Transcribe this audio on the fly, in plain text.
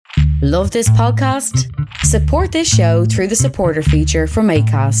Love this podcast? Support this show through the supporter feature from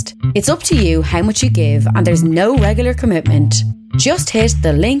Acast. It's up to you how much you give, and there's no regular commitment. Just hit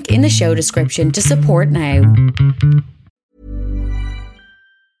the link in the show description to support now.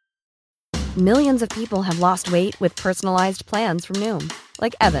 Millions of people have lost weight with personalized plans from Noom.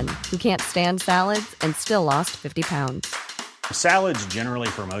 Like Evan, who can't stand salads and still lost 50 pounds. Salads generally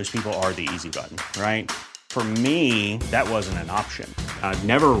for most people are the easy button, right? For me, that wasn't an option. I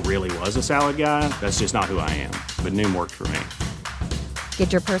never really was a salad guy. That's just not who I am. But Noom worked for me.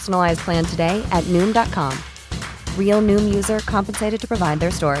 Get your personalized plan today at Noom.com. Real Noom user compensated to provide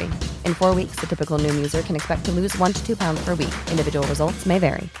their story. In 4 weeks, the typical Noom user can expect to lose 1 to 2 pounds per week. Individual results may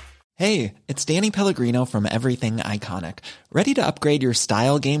vary. Hey, it's Danny Pellegrino from Everything Iconic. Ready to upgrade your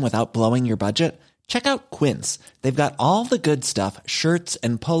style game without blowing your budget? Check out Quince. They've got all the good stuff, shirts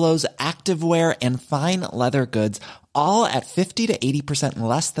and polos, activewear, and fine leather goods, all at 50 to 80%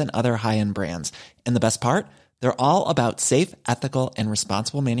 less than other high-end brands. And the best part? They're all about safe, ethical, and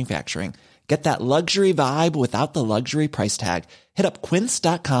responsible manufacturing. Get that luxury vibe without the luxury price tag. Hit up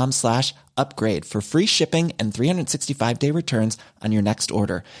quince.com/upgrade for free shipping and 365-day returns on your next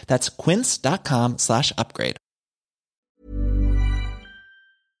order. That's quince.com/upgrade.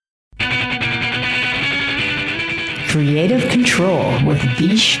 Creative Control with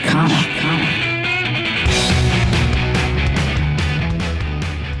Vish Khanna.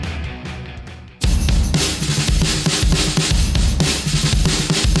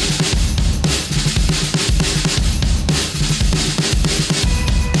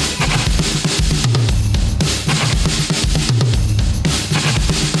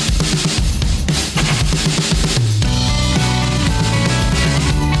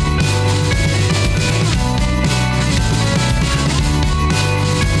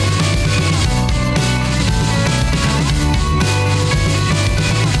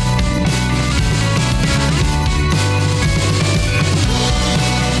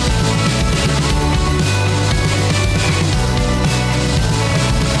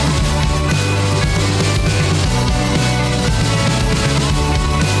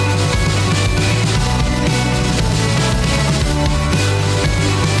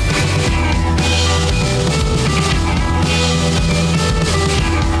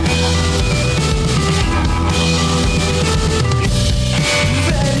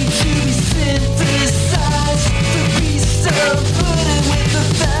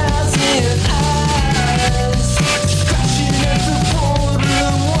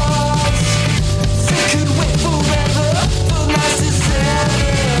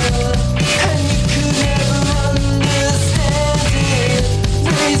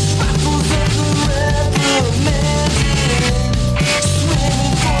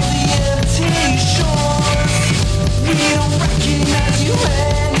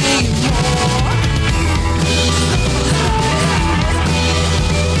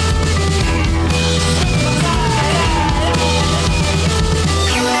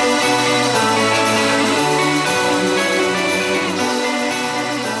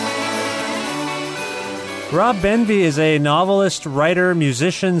 Rob Benvie is a novelist, writer,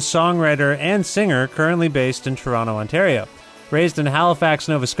 musician, songwriter, and singer currently based in Toronto, Ontario. Raised in Halifax,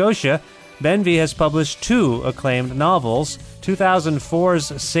 Nova Scotia, Benvie has published 2 acclaimed novels,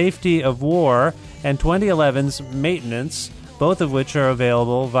 2004's Safety of War and 2011's Maintenance, both of which are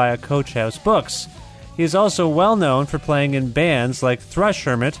available via Coach House Books. He is also well known for playing in bands like Thrush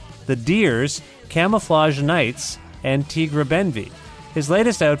Hermit, The Deers, Camouflage Knights, and Tigre Benvie. His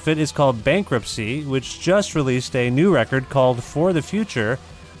latest outfit is called Bankruptcy, which just released a new record called For the Future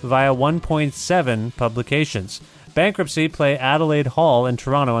via 1.7 publications. Bankruptcy play Adelaide Hall in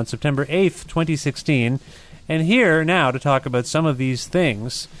Toronto on September 8th, 2016. And here now to talk about some of these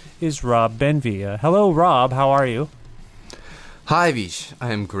things is Rob Benvie. Hello, Rob. How are you? Hi, Vish.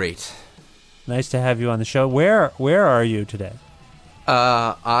 I am great. Nice to have you on the show. Where are you today?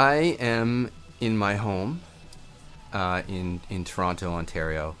 I am in my home. In Toronto,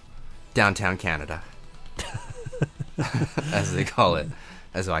 Ontario, downtown Canada, as they call it,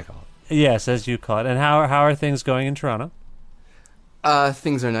 as I call it. Yes, as you call it. And how are things going in Toronto?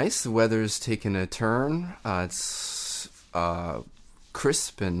 Things are nice. The weather's taken a turn. It's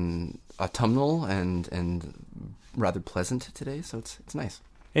crisp and autumnal and rather pleasant today, so it's nice.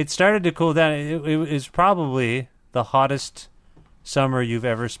 It started to cool down. It is probably the hottest summer you've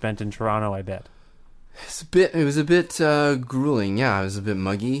ever spent in Toronto, I bet. It was a bit grueling. Yeah, it was a bit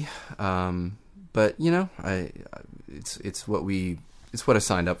muggy. But you know, it's what I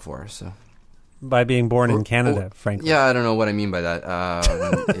signed up for. So by being born in Canada, frankly. Yeah, I don't know what I mean by that.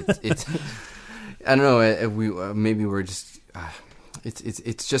 It's I don't know. Maybe we're just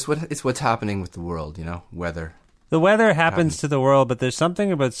it's just what's happening with the world, weather. The weather happens to the world, but there's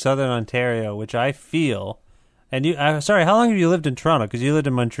something about Southern Ontario which I feel. And you, sorry, how long have you lived in Toronto? Because you lived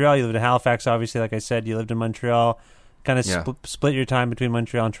in Montreal, you lived in Halifax, obviously, like I said, you lived in Montreal. Kind of split your time between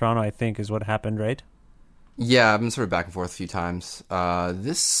Montreal and Toronto, I think, is what happened, right? Yeah, I've been sort of back and forth a few times.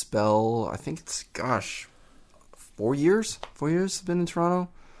 This spell, I think it's 4 years. 4 years I've been in Toronto.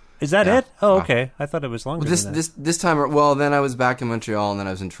 Is that it? Oh, okay. I thought it was longer. Well, than that. This time, well, then I was back in Montreal, and then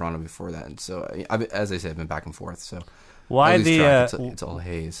I was in Toronto before that. So, as I said, I've been back and forth. So, why it's all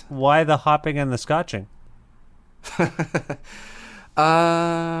haze. Why the hopping and the scotching?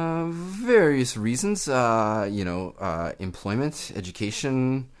 Various reasons. Employment,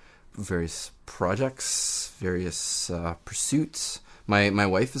 education, various projects, various pursuits. My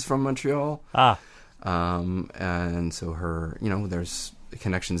wife is from Montreal. And so her, there's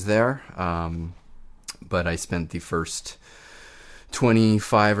connections there. But I spent the first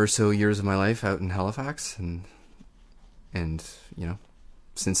 25 or so years of my life out in Halifax, and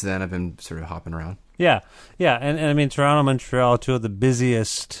since then I've been sort of hopping around. Yeah. And I mean, Toronto, Montreal, two of the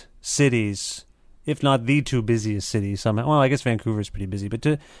busiest cities, if not the two busiest cities. Somehow. Well, I guess Vancouver's pretty busy, but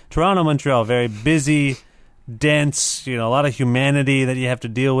Toronto, Montreal, very busy, dense, a lot of humanity that you have to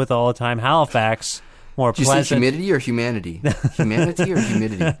deal with all the time. Halifax, more pleasant. Did you say humidity or humanity? Humanity or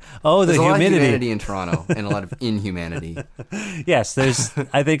humidity? Oh, There's humidity. a lot of humanity in Toronto and a lot of inhumanity. Yes,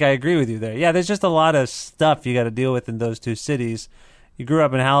 I think I agree with you there. Yeah, there's just a lot of stuff you got to deal with in those two cities. You grew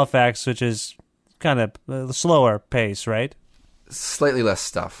up in Halifax, which is kind of slower pace, right? Slightly less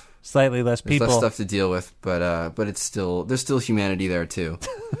stuff. Slightly less people. There's less stuff to deal with, but there's still humanity there too.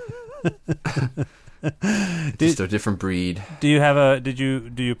 Just a different breed. Do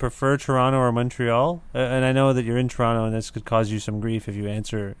you prefer Toronto or Montreal? And I know that you're in Toronto, and this could cause you some grief if you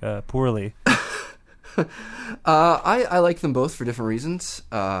answer poorly. I like them both for different reasons.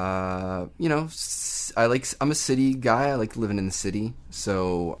 I'm a city guy. I like living in the city,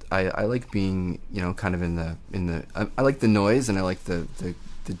 so I like being, kind of in the. I like the noise, and I like the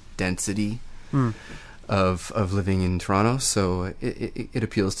density of living in Toronto. So it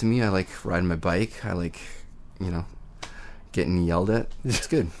appeals to me. I like riding my bike. I like, getting yelled at. It's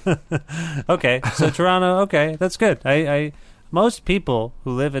good. Okay, so Toronto. Okay, that's good. Most people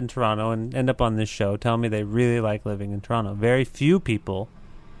who live in Toronto and end up on this show tell me they really like living in Toronto. Very few people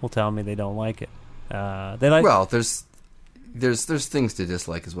will tell me they don't like it. They like. Well, there's things to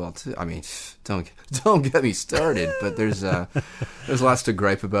dislike as well too. I mean, don't get me started. But there's lots to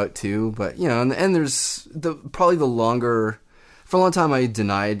gripe about too. But and there's probably the longer. For a long time, I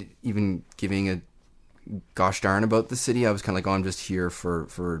denied even giving a gosh darn about the city. I was kind of like, I'm just here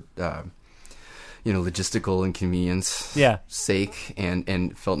for logistical inconvenience sake,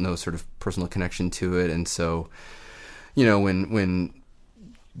 and felt no sort of personal connection to it. And so, when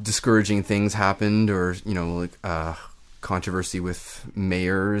discouraging things happened, or controversy with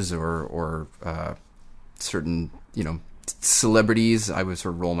mayors or certain celebrities, I would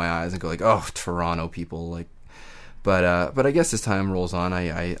sort of roll my eyes and go like, oh, Toronto people, like. But I guess as time rolls on,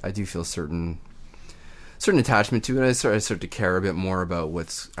 I do feel certain attachment to it. I start to care a bit more about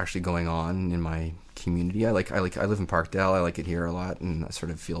what's actually going on in my community. I live in Parkdale. I like it here a lot, and I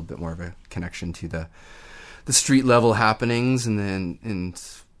sort of feel a bit more of a connection to the street level happenings and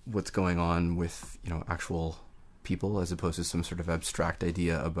what's going on with actual people, as opposed to some sort of abstract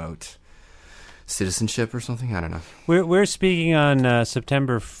idea about citizenship or something. I don't know. We're speaking on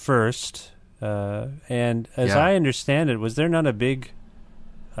September 1st, and as I understand it, was there not a big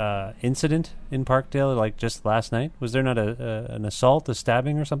incident in Parkdale like just last night? Was there not an assault, a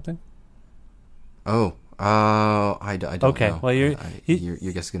stabbing, or something? I don't know. Okay, well, you're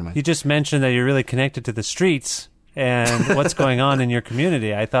guessing my. You just mentioned that you're really connected to the streets and what's going on in your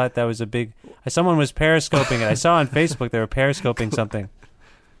community. I thought that was a big. Someone was periscoping it. I saw on Facebook they were periscoping something.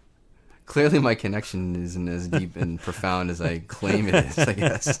 Clearly, my connection isn't as deep and profound as I claim it is. I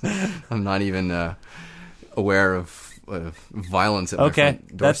guess I'm not even aware of violence at my front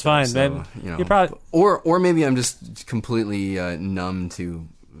doorstep. That's fine. So, you're probably, or maybe I'm just completely numb to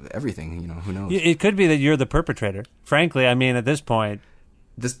everything. Who knows? It could be that you're the perpetrator. Frankly, I mean, at this point,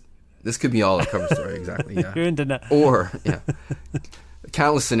 this could be all a cover story. Exactly. Yeah. You're into or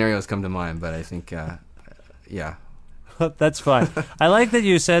countless scenarios come to mind, but I think that's fine. I like that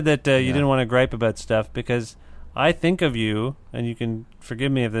you said that you didn't want to gripe about stuff, because I think of you, and you can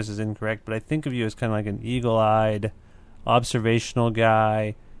forgive me if this is incorrect, but I think of you as kind of like an eagle-eyed, observational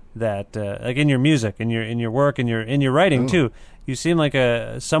guy that, like in your music, in your work, in your writing too, you seem like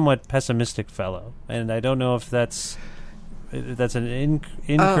a somewhat pessimistic fellow, and I don't know if that's an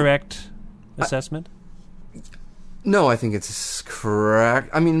incorrect assessment. No, I think it's correct.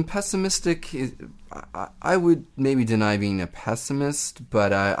 I mean, pessimistic is, I would maybe deny being a pessimist,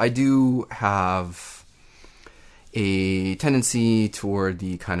 but I do have a tendency toward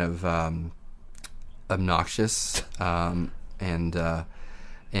the kind of obnoxious, and I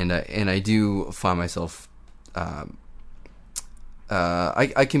do find myself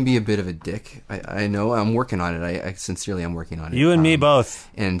I can be a bit of a dick. I know I'm working on it. I sincerely am working on it. You and me both.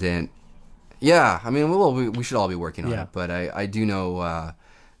 And yeah, I mean, well, we should all be working on it. But I do know,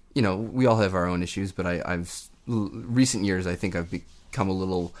 we all have our own issues. But recent years, I think I've become a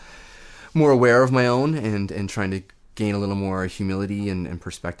little more aware of my own and trying to gain a little more humility and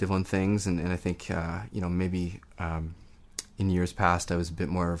perspective on things. And I think, maybe in years past, I was a bit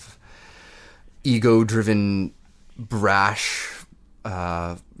more of ego-driven, brash,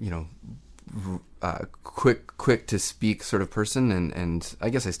 quick to speak sort of person, and I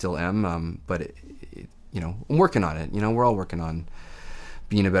guess I still am, but I'm working on it. We're all working on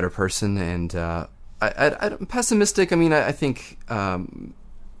being a better person, and I'm pessimistic. I mean, I think I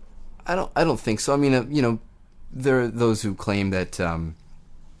don't think so. I mean, there are those who claim that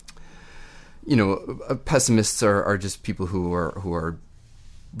pessimists are just people who are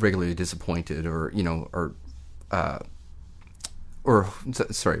regularly disappointed, or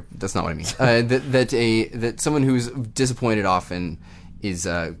sorry, that's not what I mean. That someone who's disappointed often is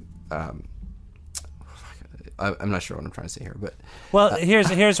I'm not sure what I'm trying to say here, but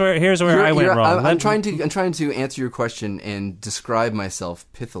here's where I went wrong. I'm trying to answer your question and describe myself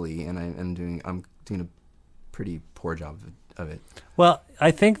pithily, and I'm doing a pretty poor job of it. Well,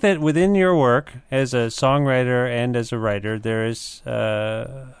 I think that within your work as a songwriter and as a writer, there is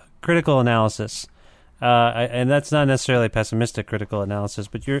critical analysis. And that's not necessarily pessimistic critical analysis,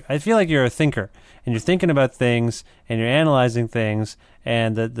 but I feel like you're a thinker, and you're thinking about things, and you're analyzing things,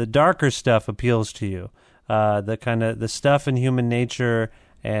 and the darker stuff appeals to you. The kind of the stuff in human nature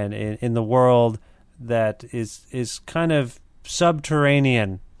and in the world that is kind of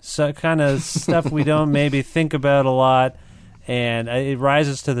subterranean, so kind of stuff we don't maybe think about a lot, and it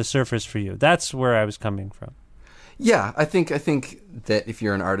rises to the surface for you. That's where I was coming from. Yeah, I think that if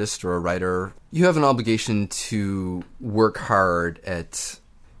you're an artist or a writer, you have an obligation to work hard at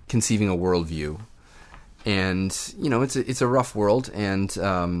conceiving a worldview, and it's a rough world, and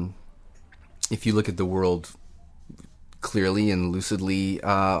if you look at the world clearly and lucidly,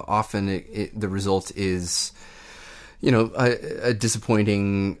 often the result is a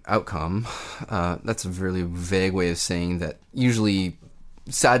disappointing outcome. That's a really vague way of saying that. Usually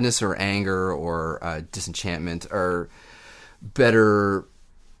sadness or anger or disenchantment are better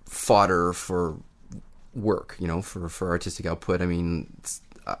fodder for work, for artistic output. I mean,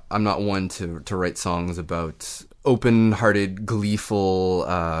 I'm not one to write songs about open-hearted, gleeful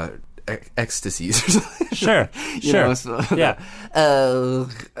ecstasies or something. Sure. Yeah.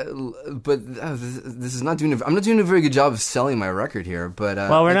 But this is not doing. I'm not doing a very good job of selling my record here. But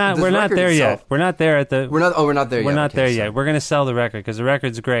well, we're not there yet. We're not there at the. We're not there yet. We're not there yet. We're going to sell the record because the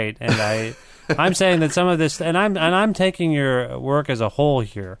record's great, and I'm saying that some of this, and I'm taking your work as a whole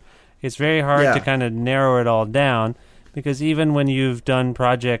here. It's very hard to kind of narrow it all down, because even when you've done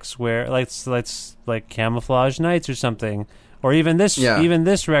projects where like Camouflage Nights or something, or even this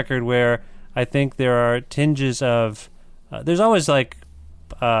record where I think there are tinges of there's always like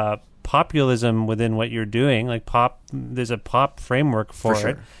populism within what you're doing, like pop. There's a pop framework for sure.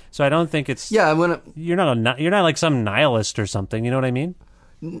 it, so I don't think it's you're not like some nihilist or something. You know what I mean?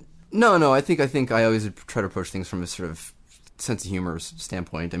 No. I think I always try to approach things from a sort of sense of humor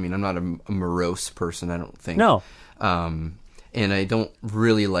standpoint. I mean, I'm not a morose person, I don't think. No. And I don't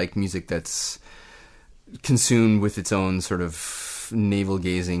really like music that's consumed with its own sort of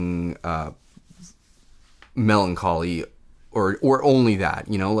navel-gazing melancholy, or only that.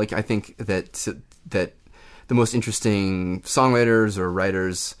 Like I think that the most interesting songwriters or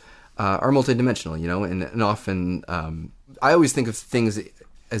writers are multidimensional. And often I always think of things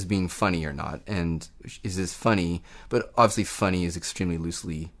as being funny or not, and is this funny? But obviously, funny is extremely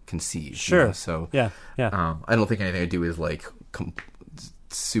loosely conceived. Sure. So yeah. I don't think anything I do is like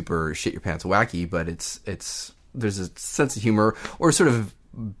super shit your pants wacky, but there's a sense of humor or sort of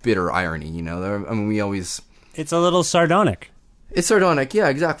bitter irony. I mean, it's a little sardonic. It's sardonic, yeah,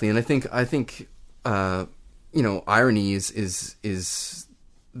 exactly. And I think irony is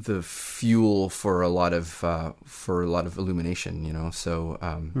the fuel for a lot of illumination.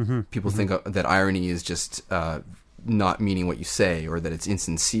 So people think that irony is just not meaning what you say, or that it's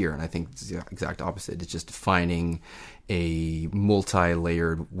insincere, and I think it's the exact opposite. It's just finding a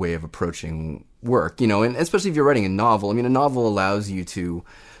multi-layered way of approaching work, and especially if you're writing a novel. I mean, a novel allows you to,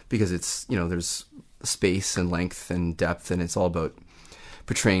 because it's, there's space and length and depth, and it's all about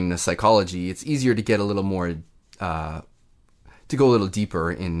portraying the psychology. It's easier to get a little more, to go a little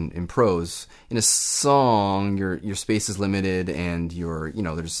deeper in prose. In a song, your space is limited, and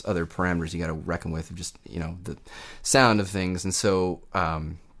there's other parameters you got to reckon with, just the sound of things, and so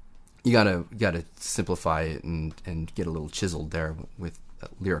you gotta simplify it and get a little chiseled there with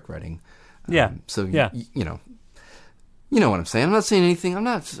lyric writing. So you know what I'm saying. I'm not saying anything. I'm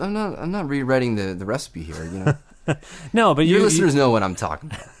not rewriting the recipe here. No, but your listeners know what I'm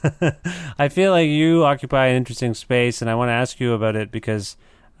talking about. I feel like you occupy an interesting space, and I want to ask you about it because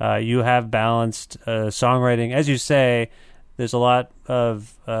you have balanced songwriting. As you say, there's a lot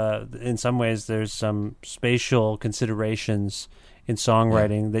of, in some ways, there's some spatial considerations in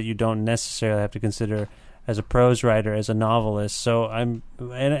songwriting that you don't necessarily have to consider as a prose writer, as a novelist. So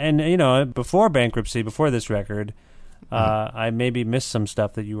before Bankruptcy, before this record, I maybe missed some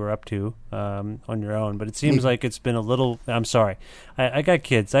stuff that you were up to on your own, but it seems like it's been a little. I'm sorry, I got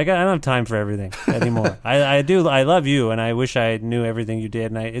kids. I don't have time for everything anymore. I do. I love you, and I wish I knew everything you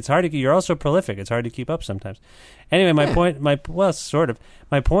did. And it's hard to. You're also prolific. It's hard to keep up sometimes. Anyway, my point. My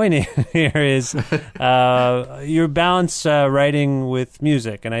point here is your balance writing with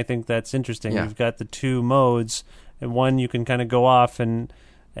music, and I think that's interesting. Yeah. You've got the two modes, and one you can kind of go off and.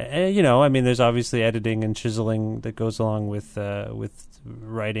 There's obviously editing and chiseling that goes along with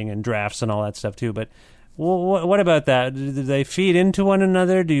writing and drafts and all that stuff too. But what about that? Do they feed into one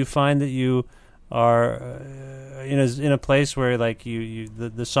another? Do you find that you are in a place where like the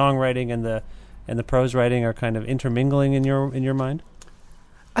songwriting and the prose writing are kind of intermingling in your mind?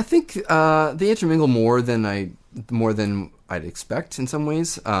 I think they intermingle more than I'd expect in some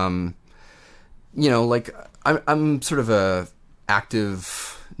ways. Like I'm sort of a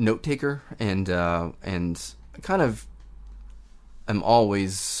active note taker, and kind of I'm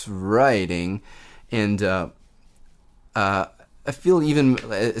always writing, and I feel even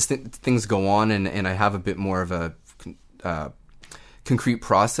as things go on and I have a bit more of a concrete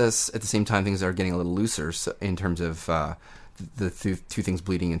process, at the same time things are getting a little looser in terms of the two things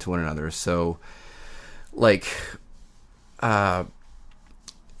bleeding into one another. So like I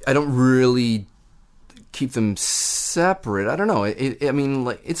don't really keep them separate. I don't know.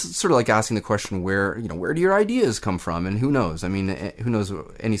 It's sort of like asking the question, where do your ideas come from? And who knows? I mean, who knows?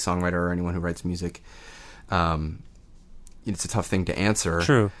 Any songwriter or anyone who writes music, it's a tough thing to answer.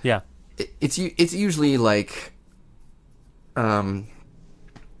 True. Yeah. It's usually like, I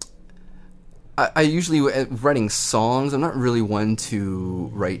usually writing songs. I'm not really one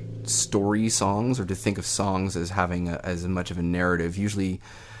to write story songs or to think of songs as having as much of a narrative. Usually,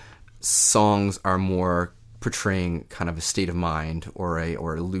 songs are more portraying kind of a state of mind or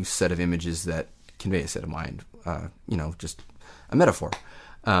a loose set of images that convey a state of mind, just a metaphor.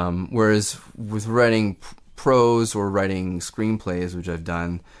 Whereas with writing prose or writing screenplays, which I've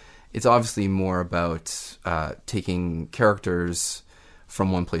done, it's obviously more about taking characters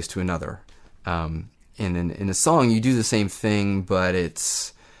from one place to another. And in a song, you do the same thing, but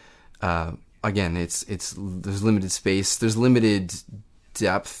it's again, there's limited space, there's limited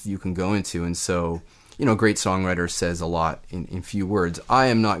depth you can go into, and so a great songwriter says a lot in few words. I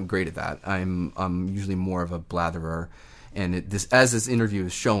am not great at that. I'm usually more of a blatherer, and as this interview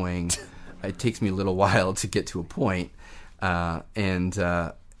is showing, it takes me a little while to get to a point, and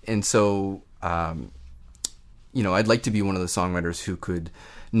so I'd like to be one of the songwriters who could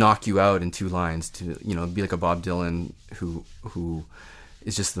knock you out in 2 lines, to be like a Bob Dylan who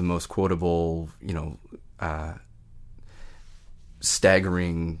is just the most quotable,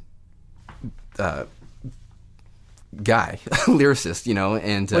 staggering guy, lyricist,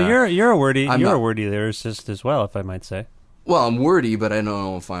 and you're a wordy lyricist as well, if I might say. Well, I'm wordy, but I don't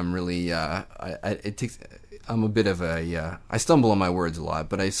know if I'm really. I'm a bit of a. I stumble on my words a lot,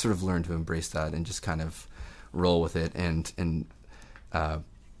 but I sort of learned to embrace that and just kind of roll with it, and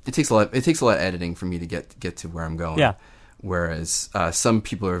it takes a lot. It takes a lot of editing for me to get to where I'm going. Yeah. Whereas some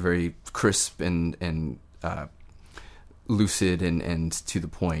people are very crisp and lucid and to the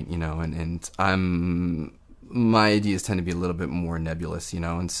point, and my ideas tend to be a little bit more nebulous,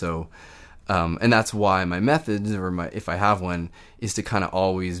 and so and that's why my method, or if I have one, is to kind of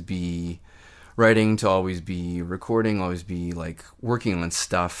always be writing, to always be recording, always be like working on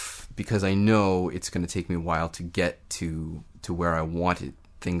stuff, because I know it's going to take me a while to get to where I wanted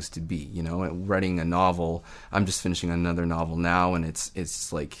things to be. Writing a novel, I'm just finishing another novel now, and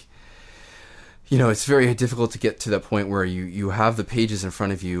it's like, it's very difficult to get to that point where you have the pages in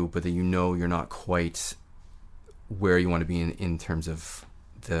front of you, but that you're not quite where you want to be in terms of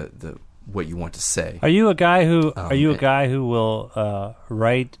the what you want to say. Are you a guy who will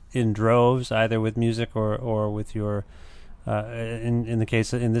write in droves, either with music or with your in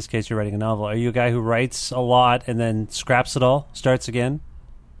this case you're writing a novel? Are you a guy who writes a lot and then scraps it all, starts again?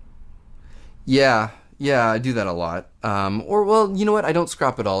 Yeah, I do that a lot. Or, well, you know what? I don't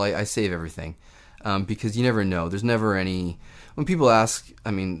scrap it all. I save everything. Because you never know. There's never any... When people ask,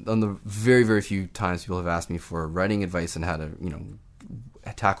 I mean, on the very, very few times people have asked me for writing advice on how to,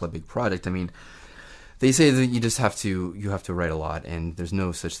 tackle a big project, I mean, they say that you have to write a lot, and there's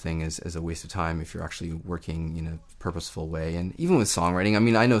no such thing as a waste of time if you're actually working in a purposeful way. And even with songwriting, I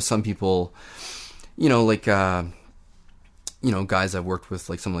mean, I know some people, guys I've worked with,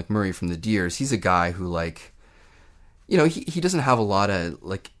 like someone like Murray from the Deers, he's a guy who, he doesn't have a lot of,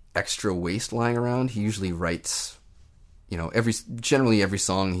 extra waste lying around. He usually writes, generally every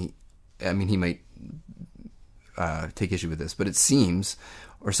song, he might take issue with this, but it seems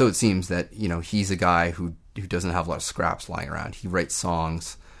that, he's a guy who doesn't have a lot of scraps lying around. He writes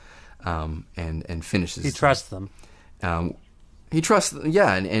songs, and finishes. He trusts them. He trusts,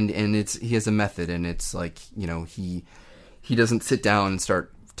 yeah, and he has a method, and it's like, he doesn't sit down and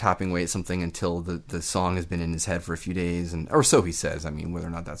start tapping away at something until the song has been in his head for a few days, or so he says. I mean, whether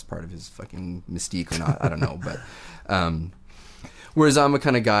or not that's part of his fucking mystique or not, I don't know. But whereas I'm a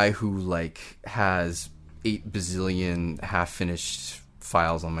kind of guy who has 8 bazillion half-finished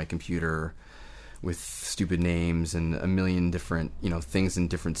files on my computer with stupid names and a million different things in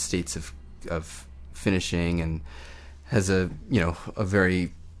different states of finishing, and has a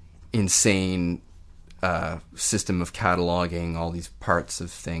very insane system of cataloging all these parts of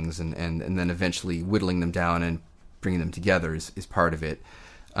things, and then eventually whittling them down and bringing them together is part of it.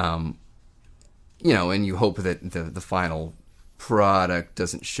 And you hope that the final product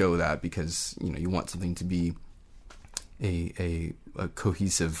doesn't show that, because you want something to be a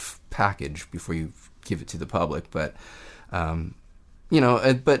cohesive package before you give it to the public. But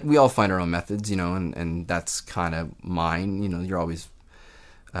but we all find our own methods, and that's kind of mine. You're always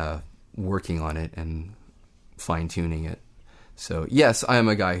working on it and fine-tuning it. So yes, I am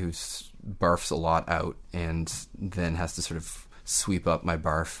a guy who barfs a lot out and then has to sort of sweep up my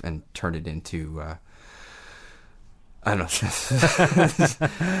barf and turn it into I don't know.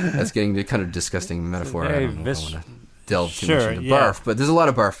 That's getting to kind of disgusting metaphor. I don't know if I want to delve too much into barf, but there's a lot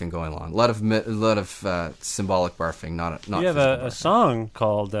of barfing going on. A lot of symbolic barfing. Not. You have a song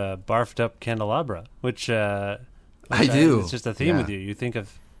called "Barfed Up Candelabra," which I do. It's just a theme with you. You think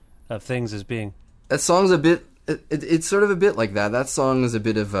of things as being. That song's a bit. It's sort of a bit like that. That song is a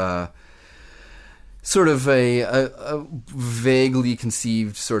bit of a sort of a vaguely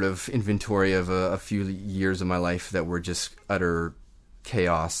conceived sort of inventory of a few years of my life that were just utter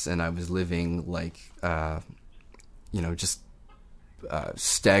chaos, and I was living just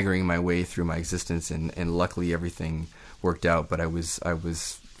staggering my way through my existence, and luckily everything worked out. But I was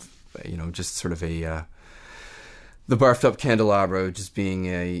just sort of the barfed up candelabra, just being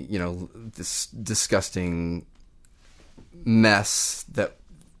this disgusting mess that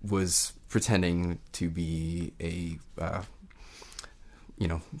was pretending to be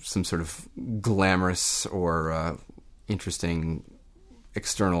some sort of glamorous or interesting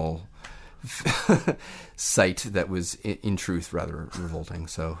external sight that was in truth rather revolting.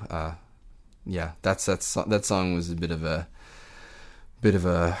 So that song was a bit of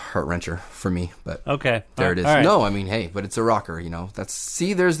a heart wrencher for me, but okay, there it is. Right. No, I mean, hey, but it's a rocker,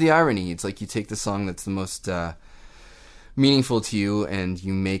 there's the irony. It's like you take the song that's the most meaningful to you and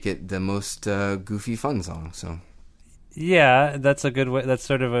you make it the most goofy fun song. So yeah, that's a good way. That's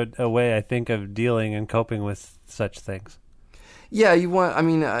sort of a way, I think, of dealing and coping with such things. Yeah,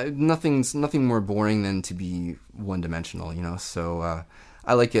 nothing more boring than to be one-dimensional, so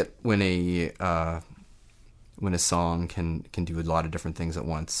I like it when a song can do a lot of different things at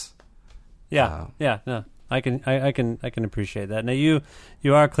once. No, I can appreciate that. Now you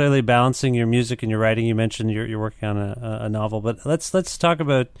are clearly balancing your music and your writing. You mentioned you're working on a novel, but let's talk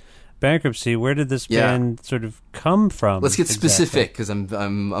about Bankruptcy. Where did this band sort of come from? Let's get specific, because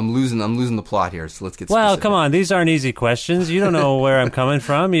I'm losing the plot here. So let's get specific. Well, come on, these aren't easy questions. You don't know where I'm coming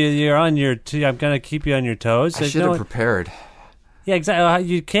from. You're on your. I'm going to keep you on your toes. I should have prepared. Yeah, exactly.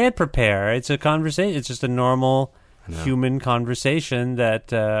 You can't prepare. It's a conversation. It's just a normal human conversation that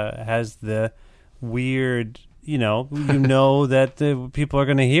has the weird. That the people are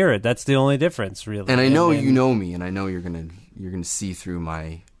going to hear it. That's the only difference, really. And I know you know me, and I know you're going to see through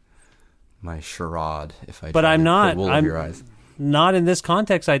my charade if I. But I'm not. Wool over your eyes. Not in this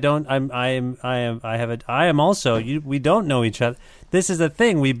context. I don't. I am also. We don't know each other. This is the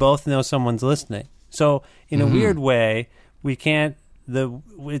thing. We both know someone's listening. So in a weird way, we can't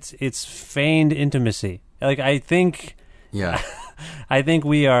it's feigned intimacy. Like I think Yeah. I think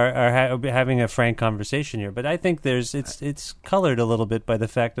we are having a frank conversation here, but I think it's colored a little bit by the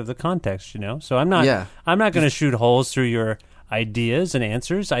fact of the context, So I'm not going to shoot holes through your ideas and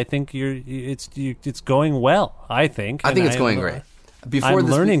answers. I think it's going well. I think it's going great. I'm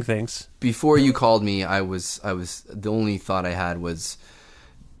learning things. Before you called me, I was the only thought I had was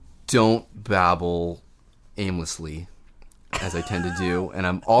don't babble aimlessly as I tend to do, and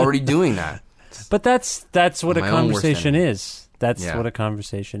I'm already doing that. But that's what a conversation is. That's what a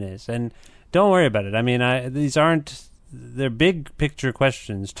conversation is. And don't worry about it. I mean, they're big picture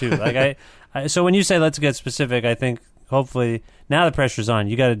questions too. Like so when you say let's get specific, I think hopefully now the pressure's on.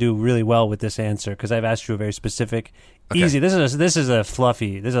 You got to do really well with this answer because I've asked you a very specific, easy. This is a fluff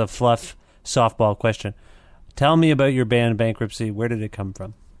softball question. Tell me about your band Bankruptcy. Where did it come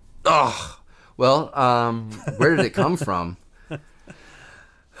from? Oh, well, where did it come from?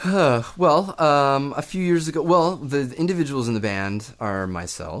 A few years ago. Well, the individuals in the band are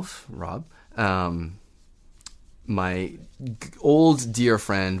myself, Rob, my old dear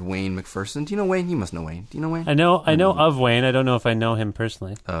friend Wayne McPherson. Do you know Wayne? You must know Wayne. Do you know Wayne? I know of Wayne. I don't know if I know him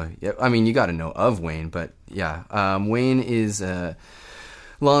personally. Yeah. I mean, you got to know of Wayne, but yeah, Wayne is a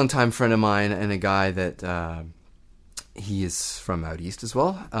longtime friend of mine and a guy that he is from out east as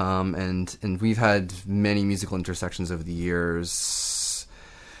well, and we've had many musical intersections over the years.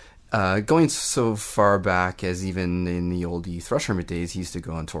 Going so far back as even in the old Thrush Hermit days, he used to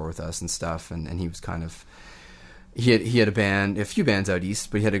go on tour with us and stuff, and he was kind of he had a few bands out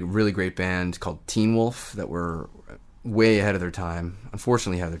east, but he had a really great band called Teen Wolf that were way ahead of their time,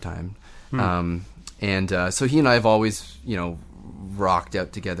 unfortunately ahead of their time. So he and I have always rocked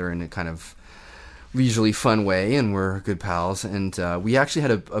out together in a kind of leisurely fun way, and we're good pals. And we actually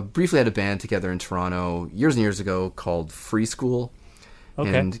had briefly had a band together in Toronto years and years ago called Free School.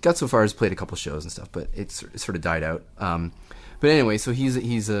 Okay. And got so far as played a couple shows and stuff, but it sort of died out. But anyway, so he's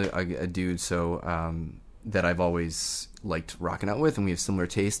a dude that I've always liked rocking out with, and we have similar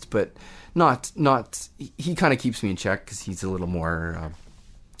taste, but not. He kind of keeps me in check because he's a little more,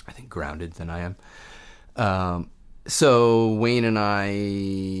 I think, grounded than I am. So Wayne and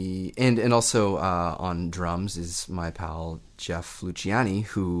I, and also on drums is my pal Jeff Luciani,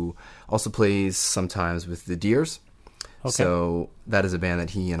 who also plays sometimes with the Deers. Okay. So that is a band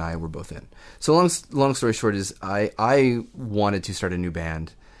that he and I were both in. So long story short is I wanted to start a new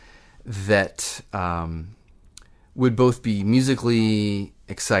band that would both be musically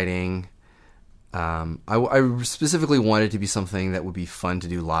exciting. I specifically wanted to be something that would be fun to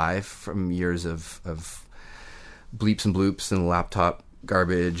do live from years of bleeps and bloops and laptop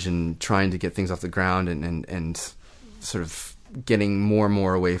garbage and trying to get things off the ground and sort of getting more and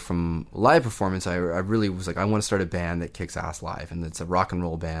more away from live performance. I really was like, I want to start a band that kicks ass live, and it's a rock and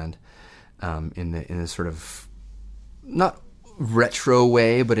roll band in a sort of not retro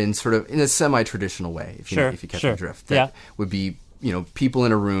way, but in a semi-traditional way, if you catch the drift. That would be people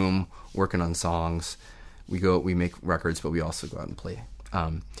in a room working on songs. We make records, but we also go out and play.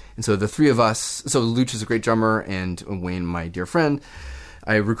 And so the three of us, so Luch is a great drummer, and Wayne, my dear friend,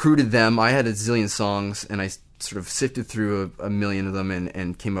 I recruited them. I had a zillion songs, and I sort of sifted through a million of them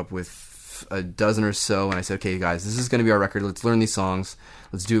and came up with a dozen or so. And I said, okay, guys, this is going to be our record. Let's learn these songs.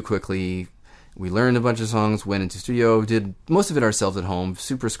 Let's do it quickly. We learned a bunch of songs, went into studio, did most of it ourselves at home,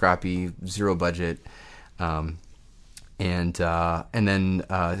 super scrappy, zero budget. And then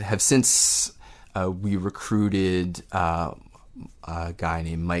have since we recruited a guy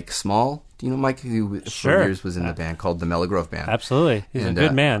named Mike Small. Do you know Mike, who for years was in the band called the Mellow Grove Band? Absolutely. He's a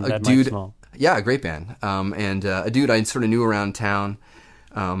good man, that Mike Small. Yeah, a great band. And a dude I sort of knew around town.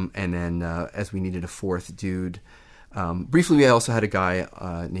 And then as we needed a fourth dude, briefly we also had a guy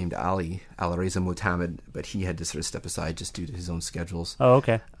named Alireza Motamed, but he had to sort of step aside just due to his own schedules. Oh,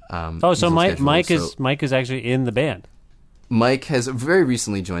 okay. So Mike is actually in the band. Mike has very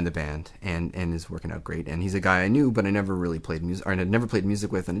recently joined the band and is working out great. And he's a guy I knew, but I never really played music, or I had never played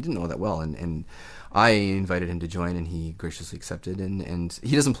music with, and I didn't know that well. And I invited him to join, and he graciously accepted. And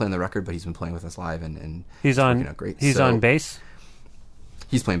he doesn't play on the record, but he's been playing with us live, and he's working out great. He's on bass?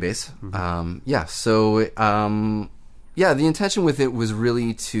 He's playing bass. Mm-hmm. So the intention with it was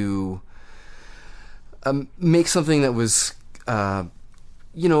really to make something that was,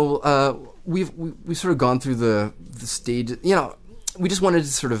 we've sort of gone through the stage. We just wanted to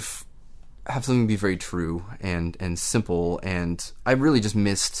sort of have something be very true and simple. And I really just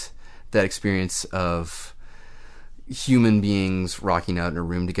missed that experience of human beings rocking out in a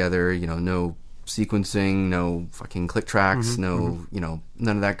room together. No sequencing, no fucking click tracks, none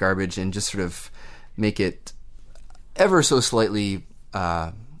of that garbage, and just sort of make it ever so slightly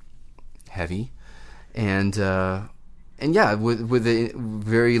heavy, and yeah, with a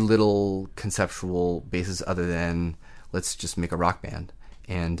very little conceptual basis other than let's just make a rock band.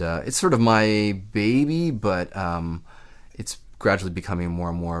 And it's sort of my baby, but it's gradually becoming more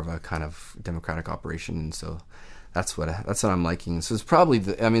and more of a kind of democratic operation. And so that's what I'm liking. So it's probably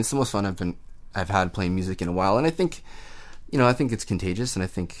it's the most fun I've had playing music in a while. And I think, it's contagious, and I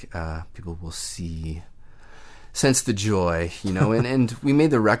think people will sense the joy, and we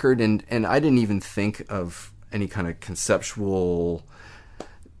made the record, and I didn't even think of any kind of conceptual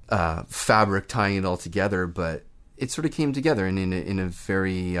fabric tying it all together, but it sort of came together in a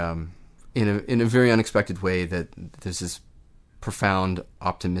very unexpected way, that there's this profound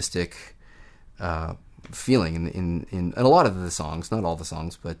optimistic feeling in a lot of the songs, not all the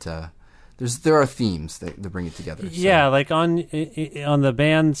songs, but there are themes that bring it together. So. Yeah, like on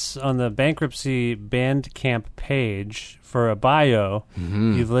the Bankruptcy Bandcamp page for a bio,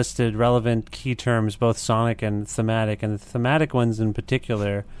 you've listed relevant key terms, both sonic and thematic, and the thematic ones in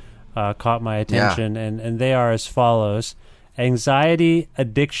particular caught my attention, and they are as follows: anxiety,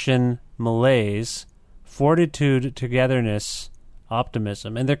 addiction, malaise, fortitude, togetherness,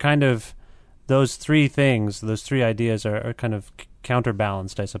 optimism. And they're kind of, those three ideas are kind of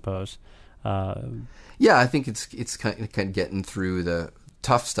counterbalanced, I suppose. Yeah, I think it's kind of getting through the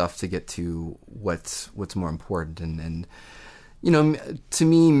tough stuff to get to what's more important, and to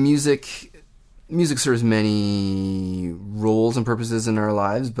me, music serves many roles and purposes in our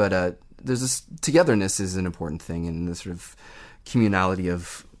lives, but there's this togetherness is an important thing, and the sort of communality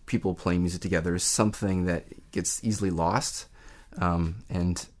of people playing music together is something that gets easily lost,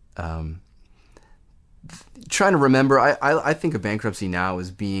 and trying to remember, I think of Bankruptcy now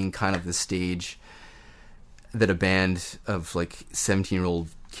as being kind of the stage that a band of like 17-year-old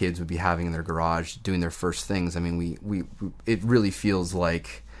kids would be having in their garage doing their first things. I mean, we it really feels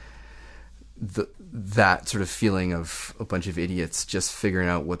like that sort of feeling of a bunch of idiots just figuring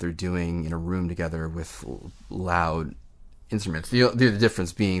out what they're doing in a room together with loud instruments. The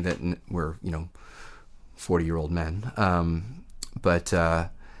difference being that we're 40-year-old men, but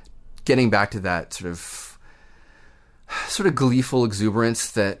getting back to that sort of gleeful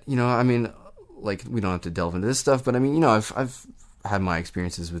exuberance that, like, we don't have to delve into this stuff, but I've had my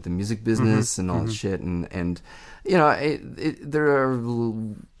experiences with the music business and all this shit, and there are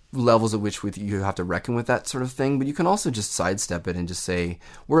levels at which you have to reckon with that sort of thing, but you can also just sidestep it and just say,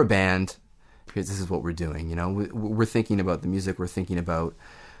 we're a band, this is what we're doing, we're thinking about the music, we're thinking about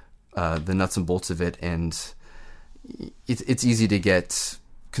the nuts and bolts of it, and it's easy to get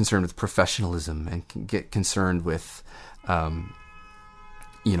concerned with professionalism and get concerned with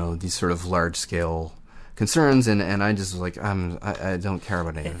these sort of large scale concerns, and I just was like, I don't care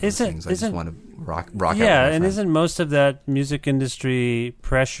about any of those things. I just want to rock out. Yeah, and isn't most of that music industry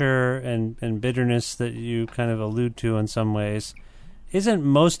pressure and bitterness that you kind of allude to in some ways, isn't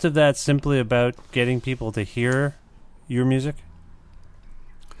most of that simply about getting people to hear your music?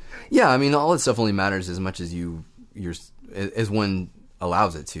 Yeah, all that stuff only matters as much as as one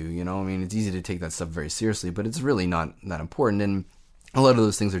allows it to, it's easy to take that stuff very seriously, but it's really not that important. And a lot of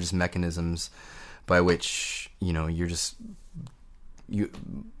those things are just mechanisms by which, they're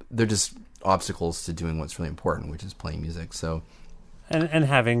just obstacles to doing what's really important, which is playing music. So, and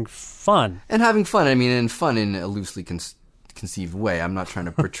having fun. And having fun. And fun in a loosely conceived way. I'm not trying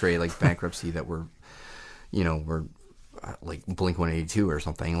to portray like Bankruptcy that we're like Blink-182 or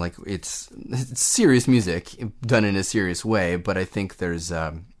something. Like it's serious music done in a serious way, but I think there's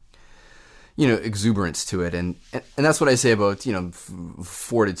exuberance to it, and that's what I say about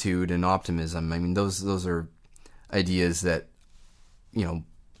fortitude and optimism. Those are ideas that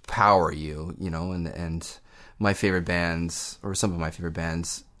power you, and my favorite bands, or some of my favorite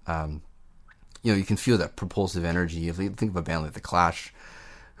bands, you can feel that propulsive energy. If you think of a band like The Clash,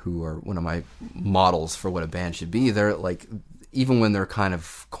 who are one of my models for what a band should be, they're like, even when they're kind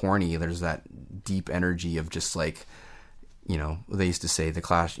of corny, there's that deep energy of just like, they used to say, The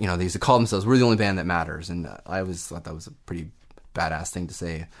Clash, they used to call themselves, we're the only band that matters. And I always thought that was a pretty badass thing to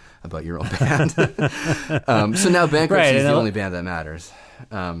say about your own band. So now Bankruptcy is the only band that matters.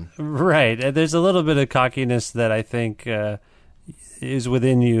 Right. There's a little bit of cockiness that I think is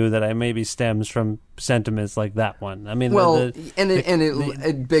within you that maybe stems from sentiments like that one.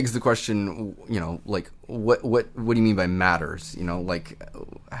 It begs the question, like what do you mean by matters? Like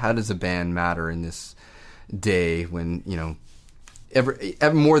how does a band matter in this day when ever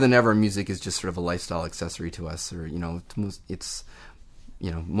more than ever music is just sort of a lifestyle accessory to us, or most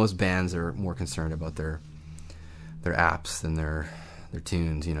bands are more concerned about their apps than their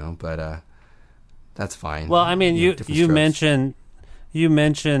tunes, but that's fine. Well, you mentioned You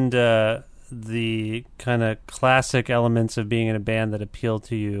mentioned the kind of classic elements of being in a band that appeal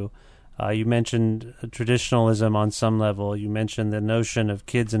to you. You mentioned traditionalism on some level. You mentioned the notion of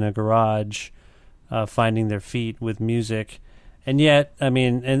kids in a garage finding their feet with music. And yet, I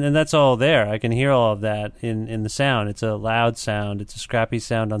mean, and that's all there. I can hear all of that in the sound. It's a loud sound. It's a scrappy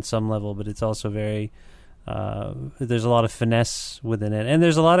sound on some level, but it's also very... there's a lot of finesse within it. And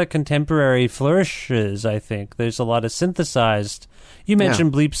there's a lot of contemporary flourishes, I think. There's a lot of synthesized... You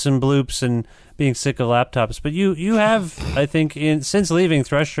mentioned bleeps and bloops and being sick of laptops, but you have, I think, since leaving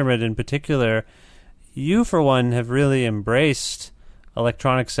Thrush Hermit in particular, you, for one, have really embraced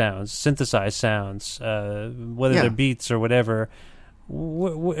electronic sounds, synthesized sounds, whether they're beats or whatever.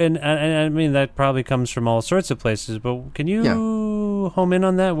 And I mean, that probably comes from all sorts of places, but can you home in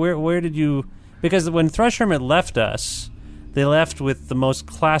on that? Where did you... Because when Thrush Hermit left us, they left with the most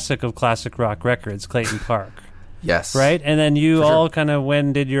classic of classic rock records, Clayton Park. Yes. Right? And then you all sure. kind of went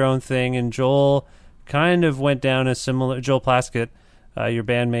and did your own thing, and Joel kind of went down a similar... Joel Plaskett, your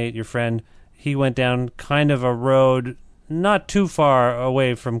bandmate, your friend, he went down kind of a road not too far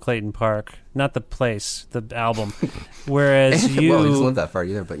away from Clayton Park. Not the place, the album. Whereas you... Well, he doesn't live that far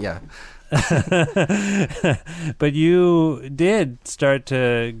either, but yeah. But you did start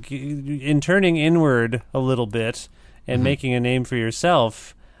to, in turning inward a little bit and making a name for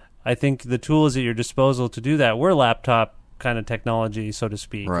yourself, I think the tools at your disposal to do that were laptop kind of technology, so to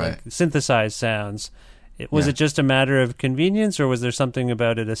speak, right. like synthesized sounds. Was it just a matter of convenience, or was there something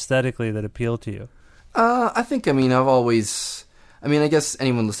about it aesthetically that appealed to you? I think, I mean, I guess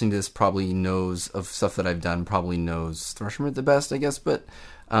anyone listening to this probably knows of stuff that I've done, probably knows Thrush Hermit the best, I guess, but...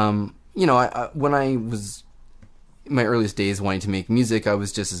 you know, when I was in my earliest days wanting to make music, I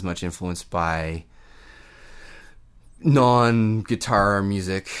was just as much influenced by non-guitar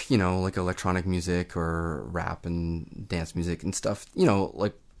music, you know, like electronic music or rap and dance music and stuff, you know,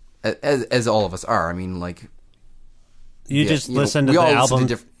 like as all of us are. I mean, like... You just listen to the album?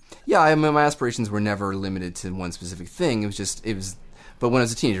 I mean, my aspirations were never limited to one specific thing. But when I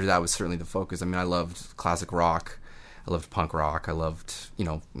was a teenager, that was certainly the focus. I mean, I loved classic rock. I loved punk rock. I loved, you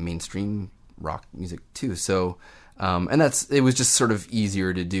know, mainstream rock music too. So, and it was just sort of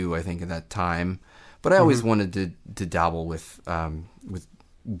easier to do, I think, at that time. But I always wanted to dabble with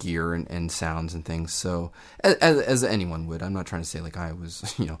gear and sounds and things. So, as anyone would, I'm not trying to say like I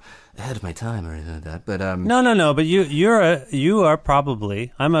was, you know, ahead of my time or anything like that. But no. But you are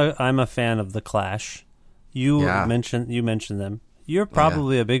probably. I'm a fan of The Clash. You mentioned them. You're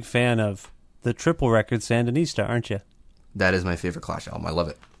probably a big fan of the triple record Sandinista, aren't you? That is my favorite Clash album. I love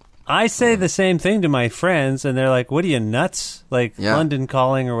it. I say the same thing to my friends, and they're like, "What are you, nuts? Like London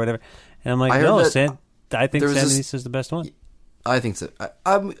Calling or whatever?" And I'm like, "No, I think Sandinista is the best one." I think so.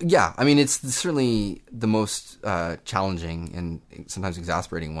 Yeah, I mean, it's certainly the most challenging and sometimes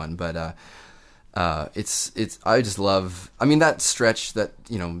exasperating one, but it's. I just love. I mean, that stretch that,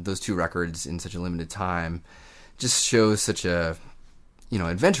 you know, those two records in such a limited time just shows such a, you know,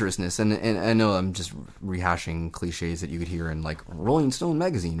 adventurousness, and I know I'm just rehashing cliches that you could hear in like Rolling Stone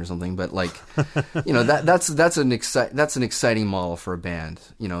magazine or something, but like, you know, that's an exciting model for a band,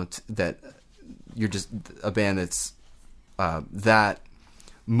 you know, that you're just a band that's that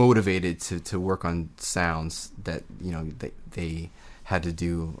motivated to work on sounds that, you know, they had to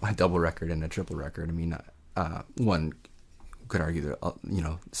do a double record and a triple record. I mean, one could argue that, you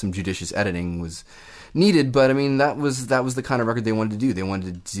know, some judicious editing was needed, but I mean, that was the kind of record they wanted to do. They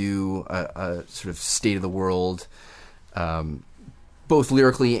wanted to do a sort of state of the world, both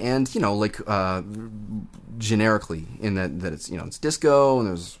lyrically and, you know, like generically, in that it's, you know, it's disco and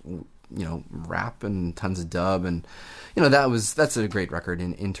there's, you know, rap and tons of dub, and, you know, that's a great record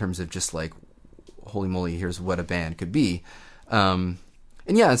in terms of just like, holy moly, here's what a band could be. And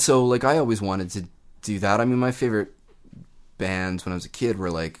yeah, so like I always wanted to do that. I mean, my favorite bands when I was a kid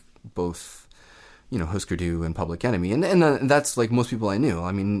were like both, you know, Husker Du and Public Enemy, and that's like most people I knew.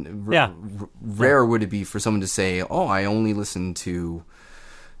 I mean, rare would it be for someone to say, "Oh, I only listen to,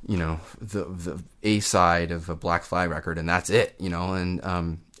 you know, the A side of a Black Flag record, and that's it," you know.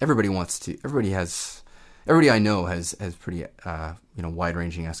 And everybody I know has pretty you know, wide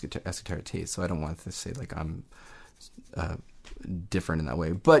ranging esoteric taste. So I don't want to say like I'm different in that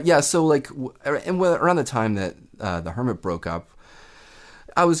way. But yeah, so like, and around the time that the Hermit broke up,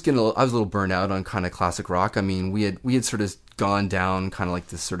 I was a little burned out on kind of classic rock. I mean, we had sort of gone down kind of like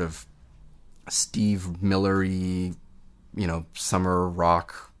this sort of Steve Miller-y, you know, summer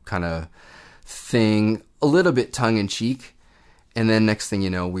rock kind of thing, a little bit tongue in cheek. And then next thing you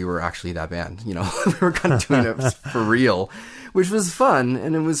know, we were actually that band. We were kind of doing it for real, which was fun.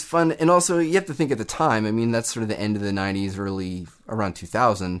 And it was fun. And also, you have to think at the time, I mean, that's sort of the end of the 90s, early around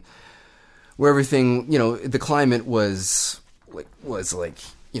 2000, where everything, the climate was like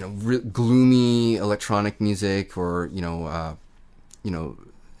gloomy electronic music, or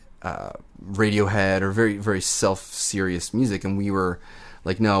Radiohead, or very, very self-serious music. And we were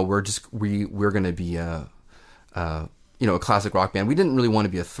like, no, we're going to be a classic rock band. We didn't really want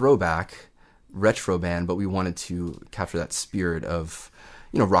to be a throwback retro band, but we wanted to capture that spirit of,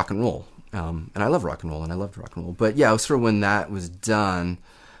 rock and roll. And I love rock and roll, and I loved rock and roll. But yeah, sort of when that was done,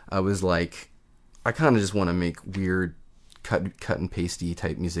 I was like, I kind of just want to make weird cut and pasty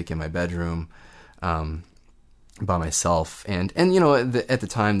type music in my bedroom, by myself. And at the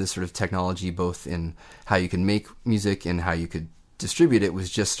time, this sort of technology, both in how you can make music and how you could distribute it, was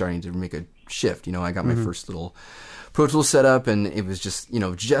just starting to make a shift. I got my first little Pro Tools set up, and it was just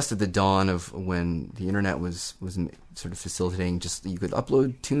just at the dawn of when the internet was sort of facilitating, just you could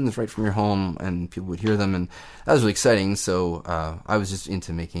upload tunes right from your home and people would hear them, and that was really exciting. So I was just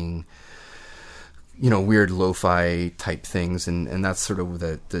into making weird lo-fi type things, and that's sort of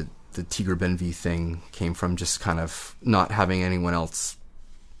the Tigre Benvie thing came from, just kind of not having anyone else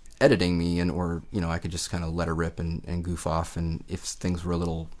editing me, or I could just kind of let her rip and goof off, and if things were a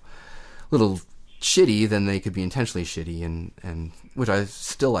little shitty, then they could be intentionally shitty, and which I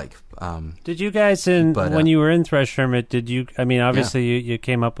still like. Did you guys, when you were in Thresh Hermit, obviously you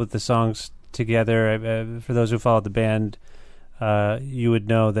came up with the songs together. For those who followed the band, you would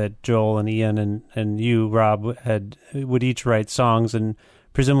know that Joel and Ian and you, Rob, would each write songs and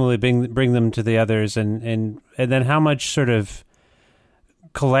presumably bring them to the others, and then how much sort of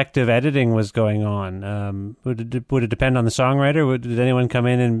collective editing was going on? Would it depend on the songwriter? Did anyone come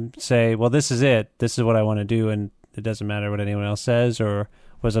in and say, well, this is it, this is what I want to do, and it doesn't matter what anyone else says, or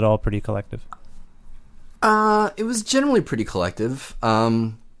was it all pretty collective? It was generally pretty collective.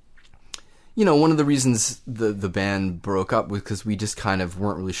 One of the reasons the band broke up was because we just kind of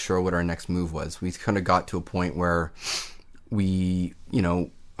weren't really sure what our next move was. We kind of got to a point where we,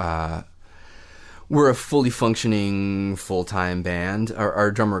 we're a fully functioning full-time band.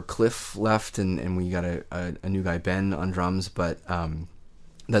 Our drummer Cliff left, and we got a new guy, Ben, on drums, but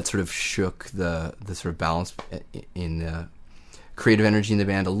that sort of shook the sort of balance in the creative energy in the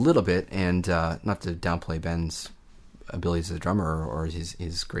band a little bit, and not to downplay Ben's abilities as a drummer or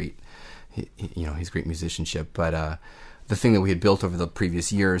his great his great musicianship, but the thing that we had built over the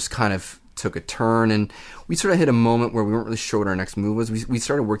previous years kind of took a turn, and we sort of hit a moment where we weren't really sure what our next move was. We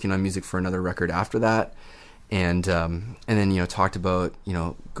started working on music for another record after that, and then talked about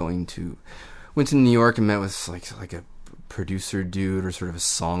went to New York and met with like a producer dude, or sort of a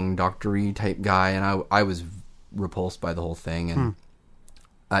song doctory type guy, and I was repulsed by the whole thing, and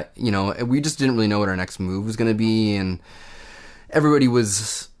we just didn't really know what our next move was going to be, and everybody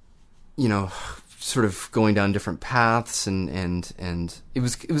was sort of going down different paths, and it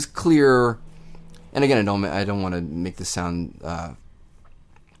was clear. And again, I don't want to make this sound.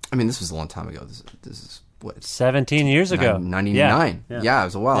 This was a long time ago. This is what, 17 years ago, 99. Yeah, it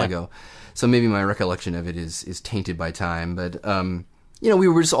was a while Yeah. ago. So maybe my recollection of it is tainted by time. But we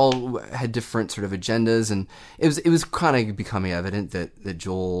were just all had different sort of agendas, and it was kind of becoming evident that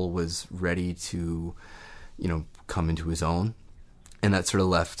Joel was ready to come into his own, and that sort of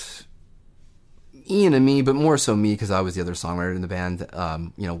left Ian and me, but more so me, because I was the other songwriter in the band.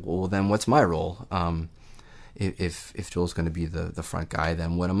 Well, then what's my role? If Joel's going to be the front guy,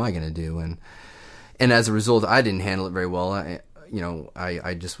 then what am I going to do? And as a result, I didn't handle it very well.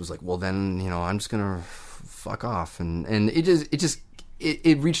 I just was like, well, then I'm just going to fuck off, and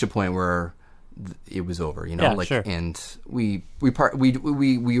it reached a point where it was over, Sure. And we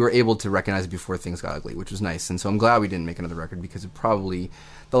were able to recognize it before things got ugly, which was nice. And so I'm glad we didn't make another record, because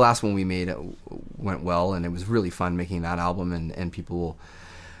the last one we made went well, and it was really fun making that album, and people,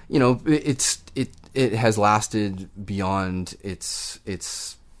 it has lasted beyond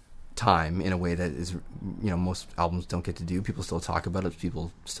its time in a way that is, most albums don't get to do. People still talk about it.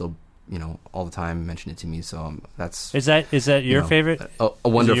 People still, all the time mention it to me. So that's is that your favorite? A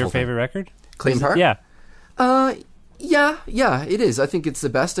wonderful is it your thing. favorite record? Clayton Park? Yeah. Yeah, it is. I think it's the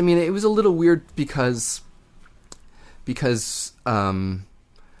best. I mean, it was a little weird because